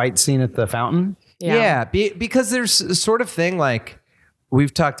 The fight scene at the fountain. Yeah. Because there's a sort of thing like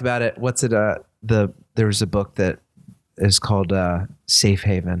we've talked about it. What's it? There's a book that is called Safe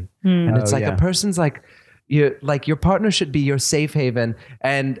Haven, and it's Oh, like yeah. a person's like your partner should be your safe haven,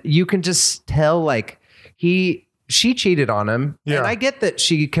 and you can just tell like she cheated on him, Yeah. and I get that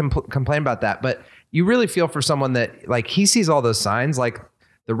she complained about that, but you really feel for someone that like he sees all those signs like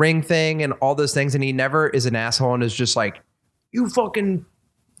the ring thing and all those things, and he never is an asshole and is just like, you fucking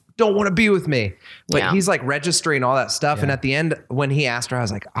don't want to be with me. But Yeah. he's like registering all that stuff. And at the end, when he asked her, I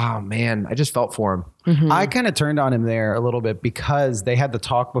was like, oh man, I just felt for him. I kind of turned on him there a little bit because they had the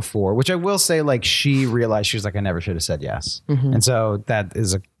talk before, which I will say, like, she realized she was like, I never should have said yes. And so that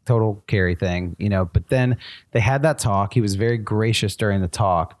is a total Carrie thing, you know, but then they had that talk. He was very gracious during the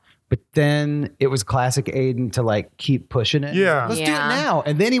talk, but then it was classic Aiden to like keep pushing it. Yeah. Let's do it Yeah. now.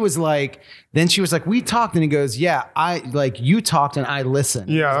 And then he was like, then she was like, we talked, and he goes, yeah, you talked and I listened.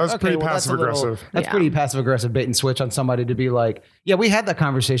 Yeah, I that was was pretty that's a little- passive-aggressive. That's Yeah. pretty passive aggressive bait and switch on somebody to be like, yeah, we had that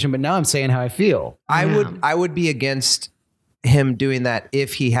conversation, but now I'm saying how I feel. I would be against him doing that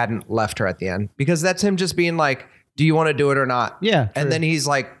if he hadn't left her at the end, because that's him just being like, do you want to do it or not? Yeah, true. And then he's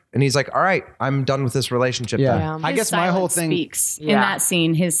like, And he's like, all right, I'm done with this relationship. Yeah. then. I His guess my whole silence thing speaks in Yeah. that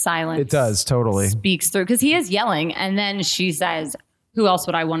scene. His silence. it does totally. speaks through because he is yelling, and then she says, "Who else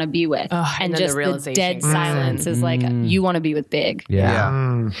would I want to be with?" Ugh, and then just the realization dead comes silence is like, "You want to be with Big." Yeah.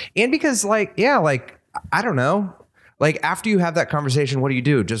 And because like, I don't know. Like after you have that conversation, what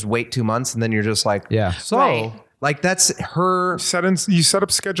do? Just wait 2 months and then you're just like, Yeah. So Right. like that's her. You set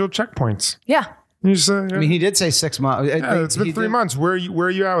up scheduled checkpoints. Yeah. You say, I mean, he did say 6 months. it's been 3 months. Where are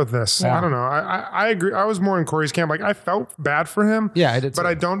you at with this? I don't know. I agree. I was more in Corey's camp. Like I felt bad for him. Yeah, I did But too.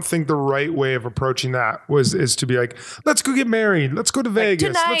 I don't think the right way of approaching that is to be like, let's go get married. Let's go to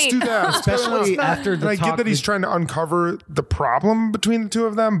Vegas. Let's do that. Especially after the And I talk get that he's trying to uncover the problem between the two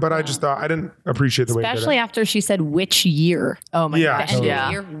of them, but I just thought I didn't appreciate the way he Especially did it. after she said which year. Oh my Yeah, gosh. End of Yeah.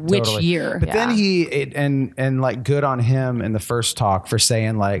 the year, which Totally. year? But then and like good on him in the first talk for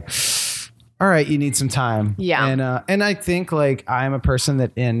saying like, all right, you need some time. Yeah. And I think like I'm a person that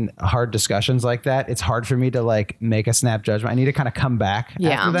in hard discussions like that, it's hard for me to like make a snap judgment. I need to kind of come back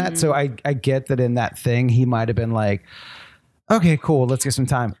after that. So I get that in that thing, he might have been like, okay, cool, let's get some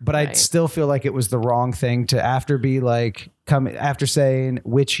time. But I still feel like it was the wrong thing to after saying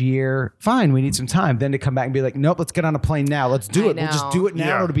which year, fine, we need some time. Then to come back and be like, nope, let's get on a plane now. Let's do it. We'll just do it now.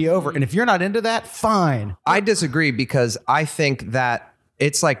 Yeah. It'll be over. And if you're not into that, fine. I disagree because I think that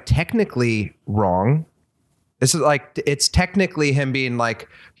it's like technically wrong. This is like, it's technically him being like,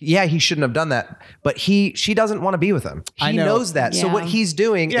 yeah, he shouldn't have done that, but she doesn't want to be with him. I He know. knows that. So Yeah. what he's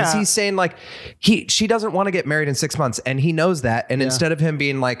doing is he's saying like, she doesn't want to get married in 6 months, and he knows that. And instead of him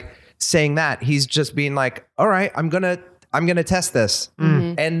being like saying that, he's just being like, all right, I'm gonna test this.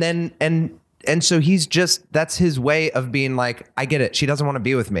 And then, and so he's just, that's his way of being like, I get it. She doesn't want to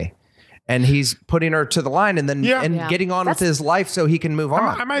be with me. And he's putting her to the line and then getting on with his life so he can move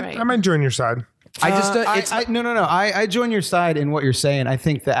on. I might join your side. I join your side in what you're saying. I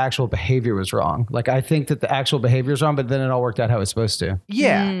think the actual behavior was wrong. Like I think that the actual behavior is wrong, but then it all worked out how it was supposed to.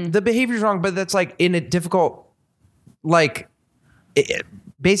 Yeah, the behavior's wrong, but that's like in a difficult, like,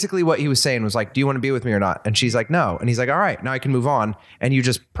 basically what he was saying was like, do you want to be with me or not? And she's like, no. And he's like, all right, now I can move on. And you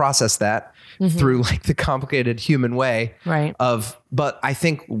just process that through like the complicated human way but I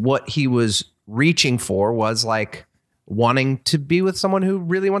think what he was reaching for was like wanting to be with someone who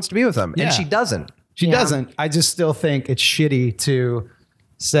really wants to be with him. And she doesn't. She doesn't. I just still think it's shitty to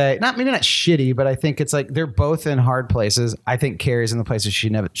say, maybe not shitty, but I think it's like they're both in hard places. I think Carrie's in the places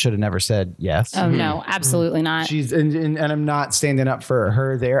she should have never said yes. Oh no, absolutely not. She's and I'm not standing up for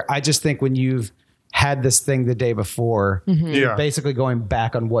her there. I just think when you've had this thing the day before, you're basically going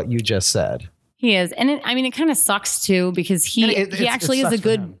back on what you just said. He is, and it kind of sucks too because he actually is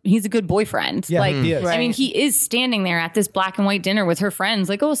he's a good boyfriend. Yeah, like, he is. I mean, he is standing there at this black and white dinner with her friends,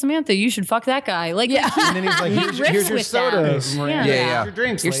 like, oh, Samantha, you should fuck that guy. Like, And then he's like, here's your with soda. them. Miranda. Yeah. Yeah. Your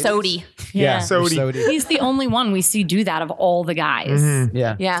drinks. Your ladies. sody. Yeah. Sody. He's the only one we see do that of all the guys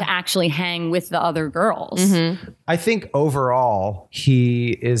Yeah. to actually hang with the other girls. I think overall he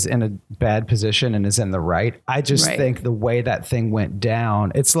is in a bad position and is in the right. I just think the way that thing went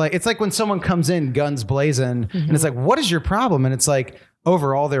down, it's like when someone comes in guns blazing and it's like, what is your problem? And it's like,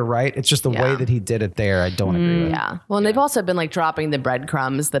 overall they're right. It's just the way that he did it there. I don't agree with. Yeah. Well, and they've also been like dropping the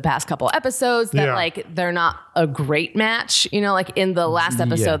breadcrumbs the past couple episodes that like they're not a great match. You know, like in the last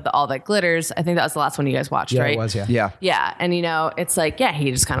episode, All That Glitters, I think that was the last one you guys watched, right? It was, Yeah. Yeah. And you know, it's like, he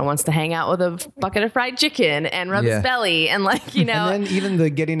just kind of wants to hang out with a bucket of fried chicken and rub his belly and like, you know. And then even the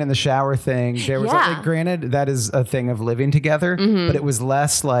getting in the shower thing, there was like, granted, that is a thing of living together, but it was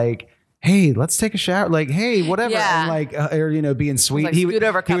less like, hey, let's take a shower. Like, hey, whatever. Yeah. And like, or, you know, being sweet. Like, scoot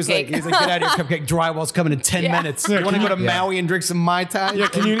over, he was like, get out of here, cupcake. Drywall's coming in 10 minutes. You want to go to Maui and drink some Mai Tai? Yeah,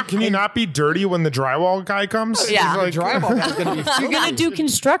 can you not be dirty when the drywall guy comes? Yeah. He's like, Drywall guy's going to be You're going to do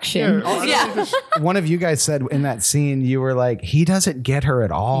construction. One of you guys said in that scene, you were like, he doesn't get her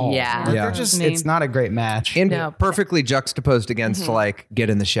at all. Yeah. They're Yeah. just, it's not a great match. And perfectly juxtaposed against like get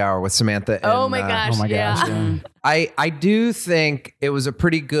in the shower with Samantha. And, Oh my gosh. oh my gosh. Yeah. I do think it was a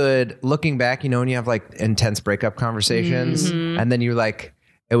pretty good looking back, you know, when you have like intense breakup conversations and then you're like,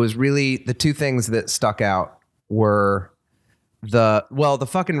 it was really the two things that stuck out were the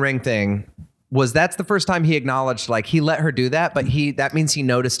fucking ring thing was that's the first time he acknowledged like he let her do that, but that means he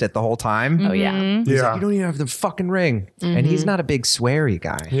noticed it the whole time. Oh yeah. He's like, you don't even have the fucking ring. And he's not a big sweary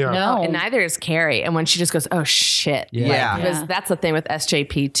guy. Yeah. No. And neither is Carrie. And when she just goes, oh shit. Yeah. Because that's the thing with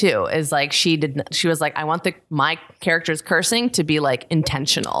SJP too, is like she was like, I want my character's cursing to be like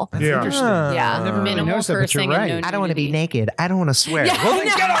intentional. Yeah. Yeah. Minimal noticed that, but you're cursing right. and no I don't want to be nudity. naked. I don't want to swear. Well, then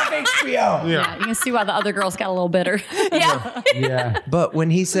get off HBO. Yeah. You can see why the other girls got a little bitter. Yeah. Yeah. But when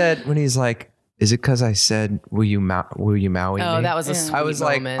he's like, is it because I said, will you Maui me? Oh, that was a sweet I was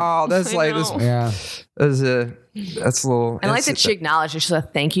like, moment. oh, that's like this. Yeah. That's a little. And I like that she acknowledged it. She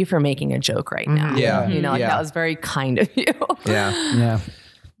said, thank you for making a joke right now. Yeah. You know, like Yeah. that was very kind of you. Yeah. Yeah.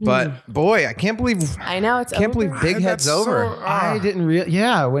 But boy, I can't believe I know it's can't over. believe Big Head's That's over. so- I didn't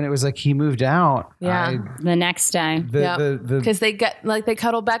when it was like he moved out. Yeah. The next day. The Because they get like they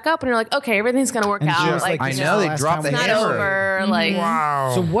cuddle back up and you're like, okay, everything's gonna work And out. she was Like, like, I you know they last dropped time the we it's saw not hammer. over. Like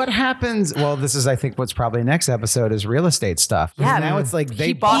Wow. So what happens? Well, this is I think what's probably next episode is real estate stuff. Yeah. Now it's like they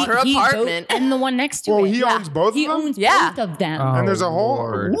he bought her He apartment. and the one next to Well, it. he owns both He of them? owns Yeah. both of them. And there's a whole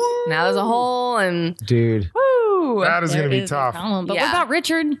Lord. Now there's a hole and Dude. woo. That is There going to be is a tough. column. But Yeah. what about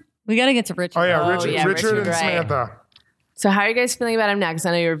Richard? We got to get to Richard. Oh, yeah. Oh, Richard, yeah, Richard and Richard, right. Samantha. So how are you guys feeling about him now? Because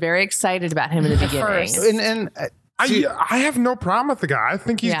I know you were very excited about him in the beginning. first. And I have no problem with the guy. I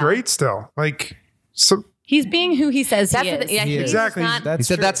think he's Yeah. great still. Like, so He's being who he says That's he the is. thing. Yeah, He he's is. Exactly. Not, That's He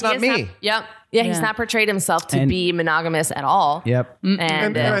said true. that's not he is me. Yep. Yeah, he's Yeah. not portrayed himself to And- be monogamous at all. Yep. And,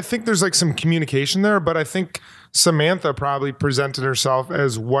 and I think there's like some communication there, but I think Samantha probably presented herself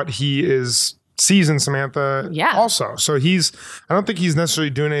as what he sees in Samantha Yeah. also. So I don't think he's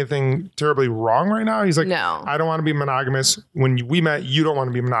necessarily doing anything terribly wrong right now. He's like, No. I don't want to be monogamous. When we met, you don't want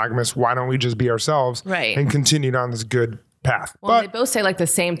to be monogamous. Why don't we just be ourselves Right. and continue down this good path? well, but they both say like the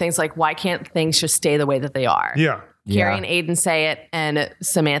same things, like why can't things just stay the way that they are? yeah. Carrie and Aiden say it, and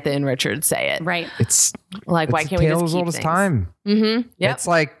Samantha and Richard say it. Right. It's Like, why it's can't a we tale just as keep old as things? time. Yep. It's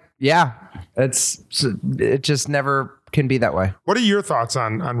like, yeah, it just never can be that way. What are your thoughts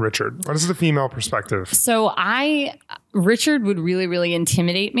on Richard? What is the female perspective? So Richard would really, really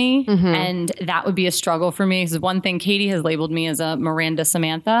intimidate me. And that would be a struggle for me. Because one thing, Katie has labeled me as a Miranda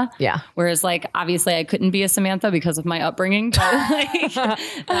Samantha. Yeah. Whereas like, obviously I couldn't be a Samantha because of my upbringing. But like,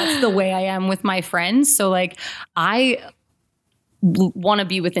 that's the way I am with my friends. So like, I want to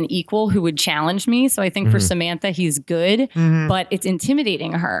be with an equal who would challenge me. So I think for Samantha, he's good, but it's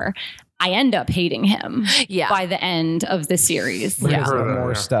intimidating her. I end up hating him by the end of the series. Because Yeah. of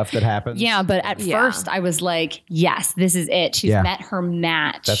more stuff that happens. Yeah, but at first I was like, yes, this is it. She's met her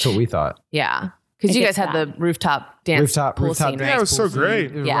match. That's what we thought. Yeah. Because you guys gets had that. the rooftop dance pool scene, dance right? Yeah, it was so pool scene. great.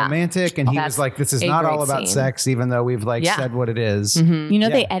 It was Yeah. romantic, and he That's was like, "This is a not great all about scene. sex," even though we've like Yeah. said what it is. You know,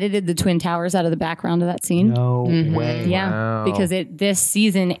 they Yeah. edited the Twin Towers out of the background of that scene. No way. Yeah, Wow. because this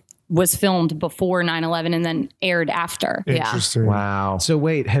season was filmed before 9/11 and then aired after. Interesting. Wow. So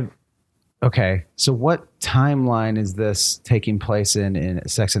wait, so what timeline is this taking place in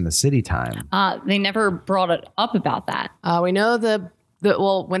Sex and the City time? They never brought it up about that. We know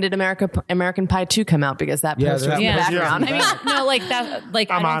when did American Pie 2 come out? Because that Yeah, poster that- in the Yeah. background. I mean, no, like that. Like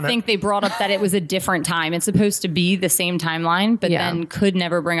I'm I on don't it. think they brought up that it was a different time. It's supposed to be the same timeline, but Yeah. then could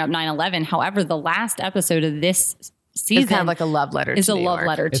never bring up 9/11. However, the last episode of this season It's kind of like a love letter. is to a New love York.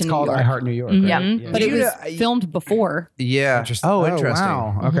 letter to It's New called York. I Heart New York. Yeah. Right? But it was Yeah. filmed before. Yeah. Interesting. Oh, interesting.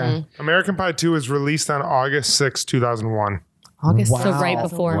 Wow. Okay. American Pie 2 was released on August 6, 2001. August. So right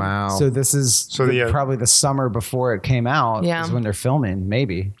before. Wow. So this is probably the summer before it came out. Yeah. Is when they're filming.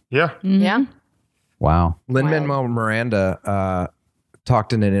 Maybe. Yeah. Yeah. Wow. Lin-Manuel Miranda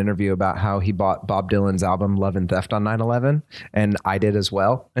talked in an interview about how he bought Bob Dylan's album Love and Theft on 9/11, and I did as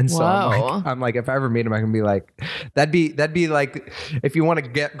well. And so Whoa. I'm like, if I ever meet him, I can be like, that'd be like if you want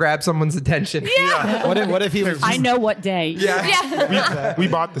to grab someone's attention. Yeah. What if he was? I know what day. Yeah. We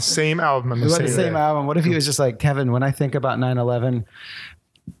bought the same album on We the bought same, the same day. album. What if he was just like, Kevin, when I think about 9/11,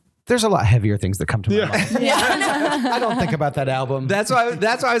 there's a lot heavier things that come to my mind. I don't think about that album. That's why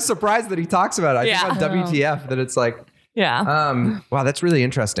I was surprised that he talks about it. I Yeah. think on WTF that it's like, Yeah. wow, that's really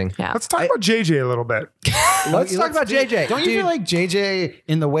interesting. Yeah. Let's talk about JJ a little bit. Let's talk about JJ. Don't you feel like JJ,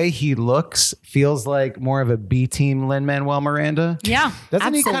 in the way he looks, feels like more of a B team Lin-Manuel Miranda? Yeah.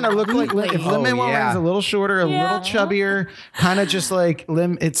 Doesn't he kind of look like if Lin-Manuel yeah. Miranda's a little shorter, a little chubbier, kind of just like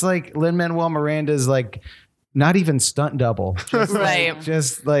it's like Lin-Manuel Miranda's like not even stunt double. Just Right.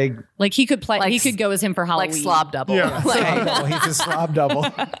 just like Like he could play. Like he could go as him for Halloween. Like slob double. Yeah. slob double. He's a slob double.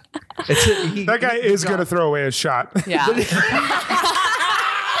 That guy is going to throw away his shot. Yeah.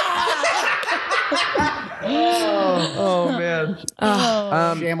 Oh man.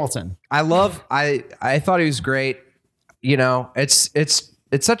 Hamilton. I thought he was great. You know, it's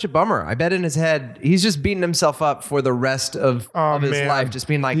such a bummer. I bet in his head he's just beating himself up for the rest of his man. life, just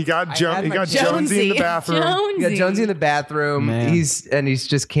being like He got I had my Jonesy in the bathroom. He got Jonesy in the bathroom. Man. He's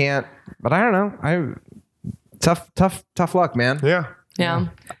just can't. But I don't know. Tough luck, man. Yeah. Yeah.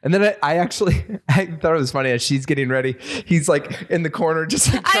 And then I thought it was funny as she's getting ready. He's like in the corner,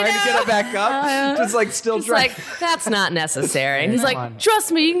 just like trying to get her back up, just like still He's trying. like, that's not necessary. He's like,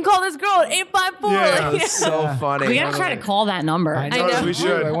 trust me, you can call this girl at 854. Yeah, Like, It's so funny. We gotta try to call that number. I know. We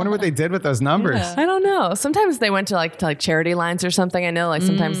should. I wonder what they did with those numbers. I don't know. Sometimes they went to like charity lines or something. I know like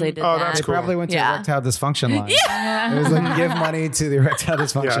sometimes they did Oh, that. that's They cool. probably went to Yeah. erectile dysfunction line. It was like give money to the erectile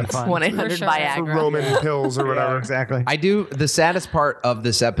dysfunction Yeah. fund. 1-800 sure. Viagra. Roman pills or Yeah, whatever. exactly. The saddest part of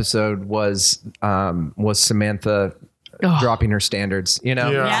this episode was Samantha dropping her standards, you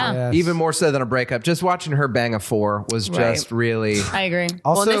know? Yeah. Yeah. Yes. Even more so than a breakup. Just watching her bang a 4 was just really. I agree.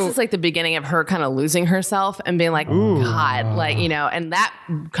 Also, Well, this is like the beginning of her kind of losing herself and being like, God, like, you know, and that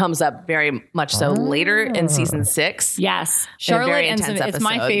comes up very much so later in season 6. Yes. In a Charlotte very and intense it's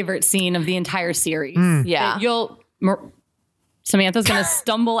my episode. favorite scene of the entire series. Yeah. Samantha's going to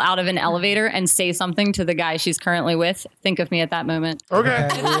stumble out of an elevator and say something to the guy she's currently with. Think of me at that moment. Okay.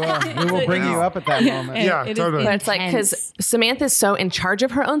 we will bring you up at that moment. Yeah, It is totally. But it's like, because intense. Samantha's so in charge of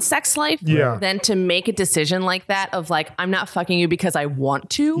her own sex life, Yeah. then to make a decision like that of like, I'm not fucking you because I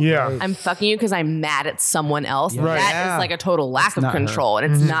want to. Yeah. I'm fucking you because I'm mad at someone else. Right. That Yeah. is like a total lack of not her. control.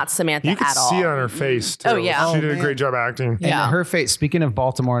 And it's not Samantha You could at all. see it on her face too. Oh, yeah. She Oh, did a great job acting. Yeah. And her fate, speaking of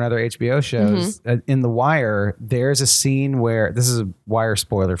Baltimore and other HBO shows, in The Wire, there's a scene where, this is a Wire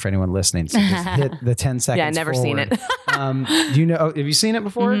spoiler for anyone listening, so just hit the 10 seconds Yeah, I've never seen forward. it. Do you know, have you seen it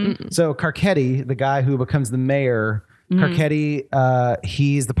before? So Carcetti, the guy who becomes the mayor, Carcetti,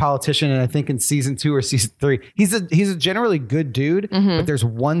 he's the politician, and I think in season 2 or season 3, he's a generally good dude. But there's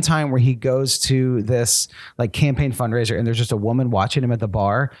one time where he goes to this like campaign fundraiser, and there's just a woman watching him at the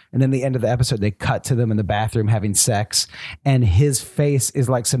bar. And then the end of the episode, they cut to them in the bathroom having sex, and his face is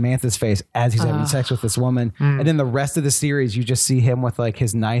like Samantha's face as he's having sex with this woman. And then the rest of the series, you just see him with like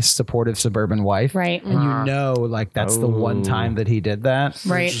his nice, supportive suburban wife, Right. And you know, like that's the one time that he did that.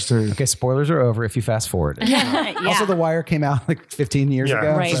 Right. Okay, spoilers are over if you fast forward. Also, The Wire came out like 15 years Yeah.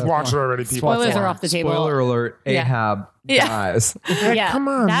 ago. Right. Just watch it already, people. Spoilers are off the table. Spoiler alert, Ahab dies. Yeah, come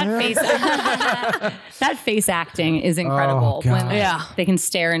on, that man. face, that face acting is incredible. Oh, when God. they can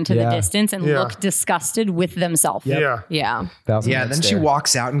stare into Yeah. the distance and Yeah. look disgusted with themselves. Yeah. Yeah. Yeah, then she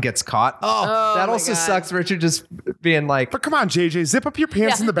walks out and gets caught. Oh, that my also God. sucks. Richard just being like, But come on, JJ, zip up your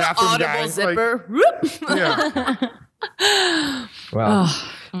pants in the bathroom, audible guys. zipper. Whoop. Yeah. well,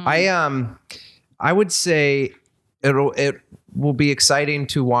 I would say it will be exciting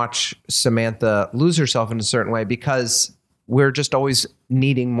to watch Samantha lose herself in a certain way because we're just always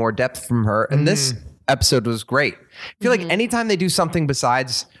needing more depth from her. And this episode was great. I feel like anytime they do something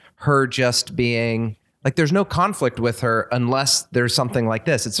besides her just being like, there's no conflict with her unless there's something like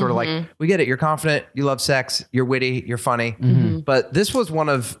this. It's sort of like, we get it. You're confident. You love sex. You're witty. You're funny. But this was one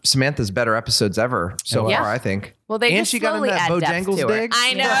of Samantha's better episodes ever so Yeah. far, I think. Well, they and just she got in slowly that add depth Bojangles to her. dig.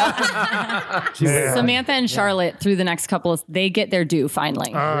 I know. Yeah. Samantha and Charlotte through the next couple of they get their due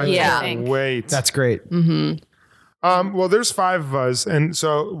finally. Yeah. I think. Wait. That's great. Well, there's 5 of us, and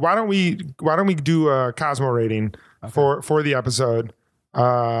so why don't we do a Cosmo rating for the episode?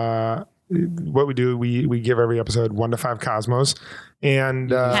 What we do, we give every episode 1 to 5 Cosmos,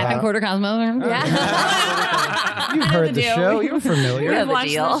 and Half and quarter Cosmo. Yeah. You've heard the deal. show. You're familiar. Yeah. I've watched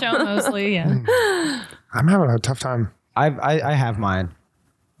deal. the show mostly. Yeah. I'm having a tough time. I have mine.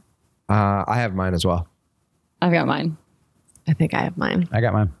 I have mine as well. I've got mine. I think I have mine. I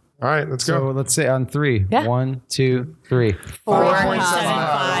got mine. All right, let's So go. let's say on 3. Yeah. 1, 2, 3. 4.75.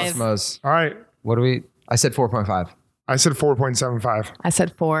 Cosmos. All right, What do we? I said 4.5. I said 4.75. I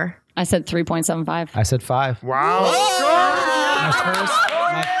said 4. I said 3.75. I said 5. Wow,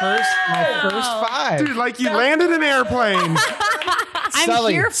 My first 5. dude, like you landed an airplane. I'm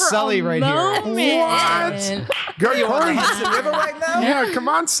Sully, here for Sully a right here. moment. What? Go, Corey. River right now? Yeah, come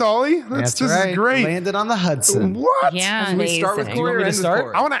on, Sully. That's just right. great. Landed on the Hudson. What? Yeah. Can we start with Amazing. Corey or me to end with start?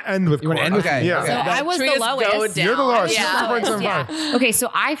 Corey? I want to end with. You wanna end with Okay. Yeah. So I was Should we the just go lowest. down? You're the lowest. Yeah. 4.75. Okay, so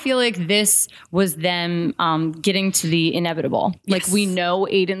I feel like this was them getting to the inevitable. Like we know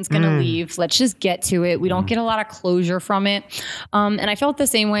Aiden's gonna leave. Let's just get to it. We don't get a lot of closure from it. And I felt the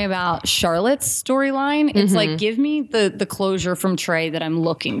same way about Charlotte's storyline. It's like give me the closure from Trey that I'm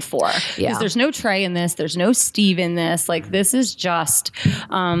looking for. Because Yeah. there's no Trey in this. There's no Steve in this. Like this is just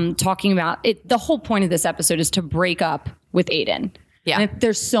talking about it. The whole point of this episode is to break up with Aiden. Yeah. And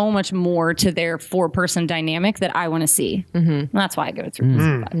there's so much more to their 4-person dynamic that I want to see. And that's why I go through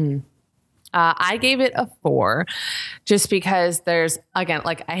this. I gave it a 4 just because there's, again,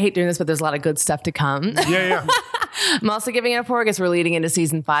 like I hate doing this, but there's a lot of good stuff to come. Yeah. I'm also giving it a 4 because we're leading into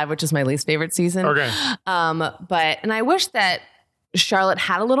season 5, which is my least favorite season. Okay. And I wish that Charlotte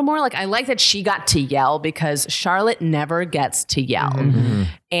had a little more. Like, I like that she got to yell because Charlotte never gets to yell.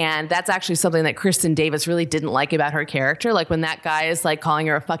 And that's actually something that Kristen Davis really didn't like about her character. Like, when that guy is like calling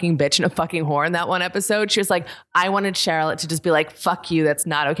her a fucking bitch and a fucking whore in that one episode, she was like, I wanted Charlotte to just be like, fuck you. That's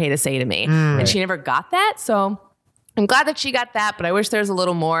not okay to say to me. And she never got that. So I'm glad that she got that, but I wish there was a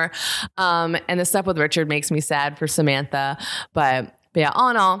little more. And the stuff with Richard makes me sad for Samantha. But yeah, all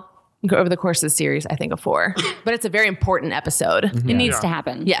in all, over the course of the series, I think a 4. But it's a very important episode. It needs to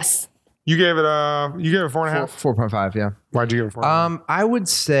happen. Yes. You gave it a 4.5? 4.5, yeah. Why'd you give it 4.5? I would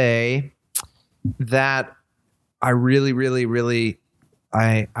say that I really, really, really,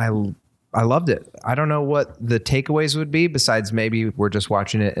 I loved it. I don't know what the takeaways would be besides maybe we're just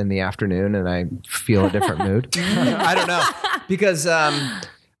watching it in the afternoon and I feel a different mood. I don't know. Because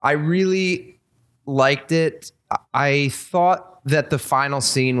I really liked it. I thought that the final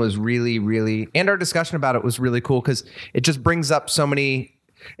scene was really, really, and our discussion about it was really cool because it just brings up so many,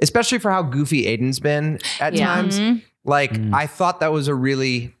 especially for how goofy Aiden's been at times. Like, I thought that was a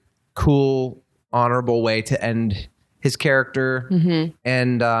really cool, honorable way to end his character.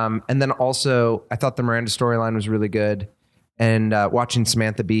 And then also, I thought the Miranda storyline was really good. And watching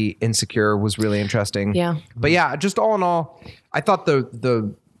Samantha be insecure was really interesting. Yeah. But yeah, just all in all, I thought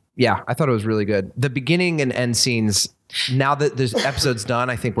I thought it was really good. The beginning and end scenes, now that this episode's done,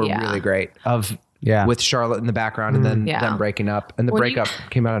 I think were really great. With Charlotte in the background and then them breaking up. And the breakup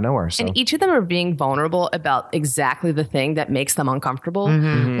came out of nowhere. So. And each of them are being vulnerable about exactly the thing that makes them uncomfortable.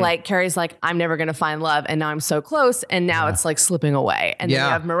 Like, Carrie's like, I'm never going to find love. And now I'm so close. And now it's like slipping away. And then you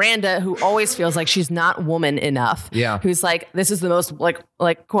have Miranda, who always feels like she's not woman enough. Yeah. Who's like, this is the most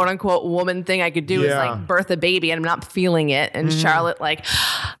like quote unquote woman thing I could do is like birth a baby and I'm not feeling it. And Charlotte like,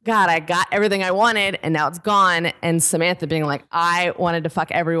 God, I got everything I wanted and now it's gone. And Samantha being like, I wanted to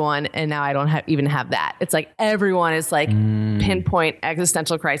fuck everyone and now I don't even have that. It's like everyone is like pinpoint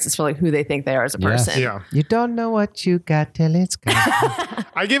existential crisis for like who they think they are as a person. Yeah. You don't know what you got till it's gone.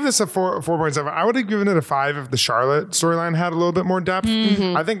 I gave this a 4.7. I would have given it a 5 if the Charlotte storyline had a little bit more depth.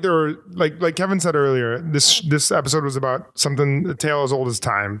 I think there were, like Kevin said earlier, this episode was about something, a tale as old as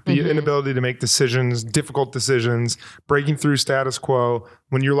time. The inability to make decisions, difficult decisions, breaking through status quo.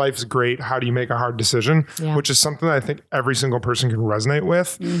 When your life's great, how do you make a hard decision? Which is something that I think every single person can resonate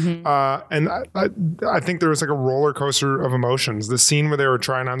with. And I think there was like a roller coaster of emotions. The scene where they were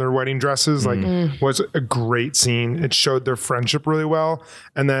trying on their wedding dresses was a great scene. It showed their friendship really well.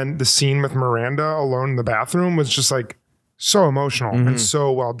 And then the scene with Miranda alone in the bathroom was just like so emotional and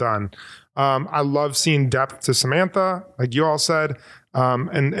so well done. I love seeing depth to Samantha, like you all said.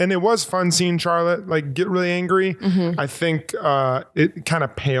 And it was fun seeing Charlotte like get really angry. I think it kind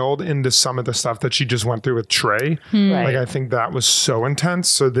of paled into some of the stuff that she just went through with Trey. Like, I think that was so intense.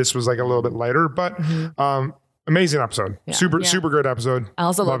 So this was like a little bit lighter, but amazing episode. Super good episode. I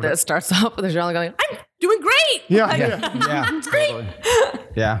also love that it starts off with Charlotte going, I'm doing great. Yeah. Great.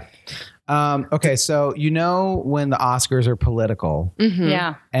 Yeah. Okay, so when the Oscars are political,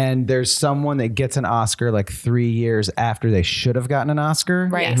 and there's someone that gets an Oscar like 3 years after they should have gotten an Oscar,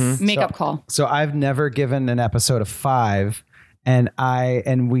 right? Makeup call. So I've never given an episode of 5,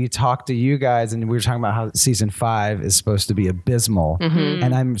 and we talked to you guys, and we were talking about how season 5 is supposed to be abysmal,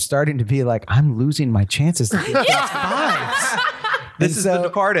 and I'm starting to be like, I'm losing my chances to get 5s. This is The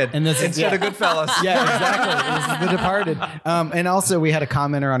Departed. And this instead of Goodfellas. Yeah, exactly. This is The Departed. And also we had a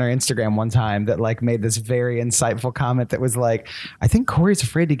commenter on our Instagram one time that like made this very insightful comment that was like, I think Corey's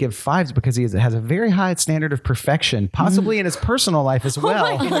afraid to give 5s because he has a very high standard of perfection, possibly in his personal life as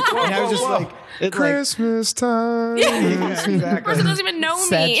well. And I was just like, Christmas time. Exactly. The person doesn't even know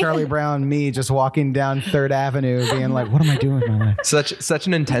Sad me. Charlie Brown, me just walking down 3rd Avenue being like, what am I doing with my life? Such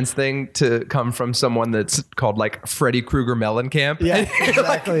an intense thing to come from someone that's called like Freddy Krueger Mellencamp. Yeah,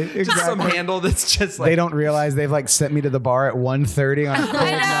 exactly. Just some handle that's just like, they don't realize they've like sent me to the bar at 1:30 on a cold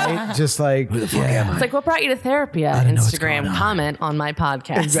night. Just like, who the fuck am I? It's like, what brought you to therapy? Instagram comment on my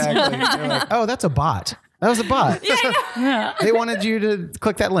podcast. Exactly. They're like, oh, that's a bot. That was a bot. They wanted you to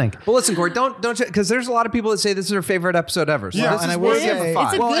click that link. Well, listen, Corey, don't because there's a lot of people that say this is their favorite episode ever. So Yeah, this and is I will worthy say, of a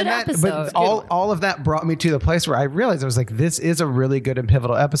 5. It's a good episode. But all of that brought me to the place where I realized I was like, this is a really good and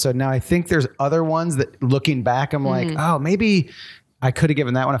pivotal episode. Now I think there's other ones that, looking back, I'm like, oh, maybe I could have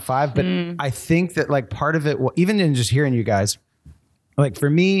given that one a 5. But I think that like part of it, even in just hearing you guys, like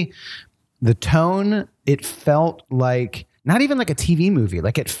for me, the tone, it felt like not even like a TV movie.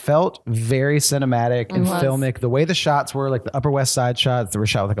 Like it felt very cinematic and filmic. The way the shots were, like the Upper West Side shots, they were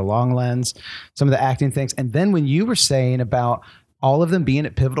shot with like a long lens, some of the acting things. And then when you were saying about all of them being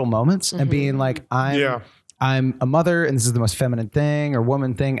at pivotal moments and being like, I'm I'm a mother and this is the most feminine thing or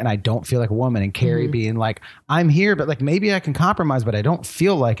woman thing, and I don't feel like a woman. And Carrie being like, I'm here, but like maybe I can compromise, but I don't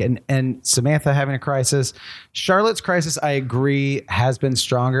feel like it. And Samantha having a crisis. Charlotte's crisis, I agree, has been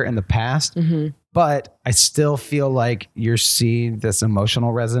stronger in the past. But I still feel like you're seeing this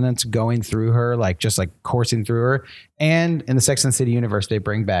emotional resonance going through her, like just like coursing through her. And in the Sex and the City universe, they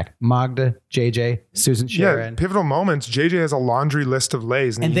bring back Magda, JJ, Susan Sharon. Yeah, pivotal moments. JJ has a laundry list of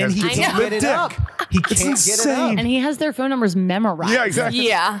lays, And then he can't get it up. He It's can't get it insane. up. And he has their phone numbers memorized. Yeah, exactly.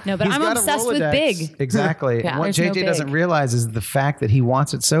 Yeah. No, but He's I'm got a obsessed with Rolodex. big. Exactly. Yeah. And what There's no JJ doesn't big. realize is the fact that he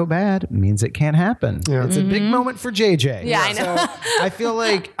wants it so bad means it can't happen. Yeah. It's a big moment for JJ. Yeah, I know. So I feel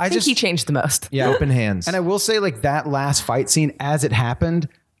like I think he changed the most. yeah. Open hands. And I will say, like, that last fight scene, as it happened,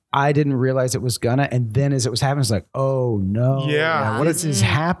 I didn't realize it was gonna. And then as it was happening, it's like, oh no. Yeah. What is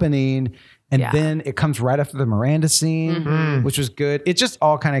happening? And Yeah. then it comes right after the Miranda scene, which was good. It just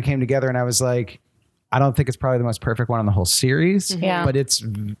all kind of came together. And I was like, I don't think it's probably the most perfect one on the whole series. Yeah. But it's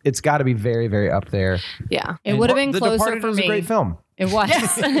got to be very, very up there. Yeah. It would have been The closer Departed for was me. a great film. It was.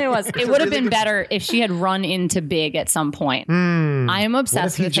 It was. It would have been better if she had run into Big at some point. I am What if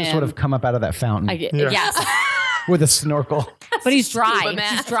obsessed he with just him. would have come up out of that fountain Yes, with a snorkel? but he's dry. Scuba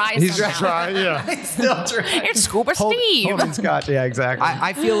man. He's dry. He's somehow. Try, yeah. Still trying. It's Scuba Steve. Holding scotch. Yeah, exactly.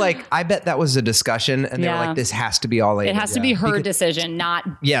 I feel like I bet that was a discussion, and they were Yeah. like, "This has to be all Aiden." It has to be her decision, not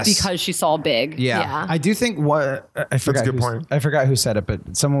Yes. because she saw Big. Yeah. I do think I forgot. a good point. I forgot who said it,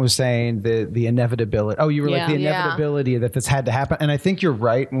 but someone was saying the inevitability. Oh, you were like Yeah. the inevitability that this had to happen, and I think you're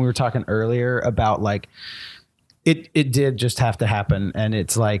right when we were talking earlier about like it did just have to happen, and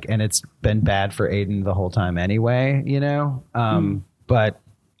it's like and it's been bad for Aiden the whole time anyway, you know. But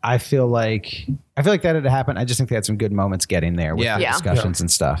I feel like that had to happen. I just think they had some good moments getting there with Yeah. the Yeah. discussions and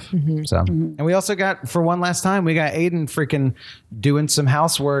stuff. So, and we also got for one last time, we got Aiden freaking doing some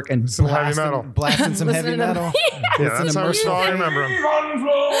housework and Some heavy metal. blasting some heavy metal. Yeah, It's an that's how immersive I remember him.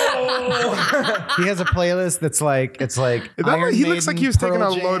 He has a playlist that's like it's like Iron He looks like he was Maiden, taking a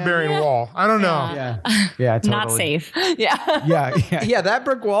Pearl Jam. load-bearing wall. I don't know. Yeah, yeah, totally. Not safe. Yeah. Yeah, yeah. Yeah, that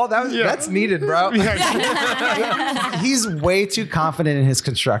brick wall, that's needed, bro. He's way too confident in his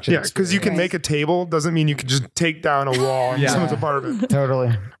construction. Yeah, because you can make a table doesn't mean you can just take down a wall in someone's apartment.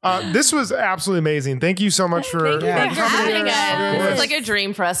 Totally. This was absolutely amazing. Thank you so much for Thanks for having us. Yes. It's like a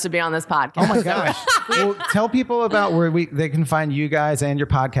dream for us to be on this podcast. Oh my gosh. Well, tell people about where they can find you guys and your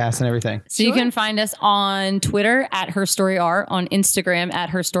podcast and everything. So you can find us on Twitter at HERStoryR, on Instagram at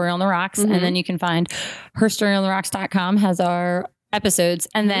HERStoryOnTheRocks, and then you can find HERStoryOnTheRocks.com has our episodes,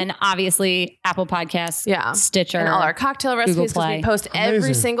 and then obviously Apple Podcasts, Stitcher, and all our cocktail recipes, because we post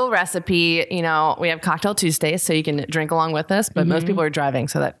every single recipe. You know, we have Cocktail Tuesdays, so you can drink along with us, but most people are driving,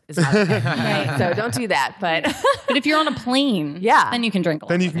 so that is not okay. Right. So don't do that. But if you're on a plane, then you can drink along.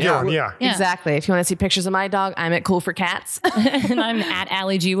 Then you can go. Yeah. Exactly. If you want to see pictures of my dog, I'm at Cool for Cats. And I'm at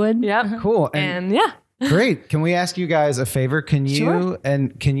Allie Gwood. Yep. Cool. And yeah. Great. Can we ask you guys a favor? Can you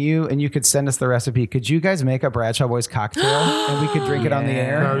you could send us the recipe? Could you guys make a Bradshaw Boys cocktail and we could drink it on the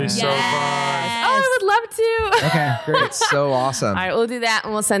air? That would be so fun. Oh, I would love to. Okay, great. It's so awesome. All right, we'll do that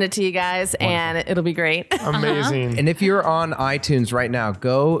and we'll send it to you guys, and it'll be great. Amazing. And if you're on iTunes right now,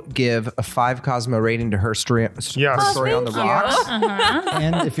 go give a 5 Cosmo rating to her story on the rocks.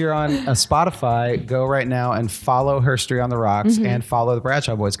 And if you're on a Spotify, go right now and follow HERStory on the Rocks and follow the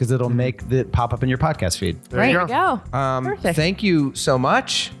Bradshaw Boys because it'll make it pop up in your podcast feed. There you There go. we go. Perfect. Thank you so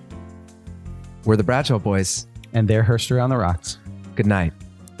much. We're the Bradshaw Boys. And they're HERStory on the Rocks. Good night.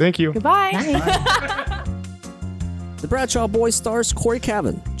 Thank you. Goodbye. The Bradshaw Boys stars Corey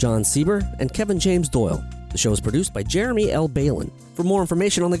Cavan, John Sieber, and Kevin James Doyle. The show is produced by Jeremy L. Balin. For more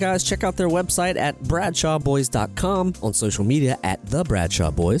information on the guys, check out their website at bradshawboys.com, on social media at The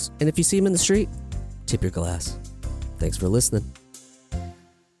Bradshaw Boys, and if you see them in the street, tip your glass. Thanks for listening.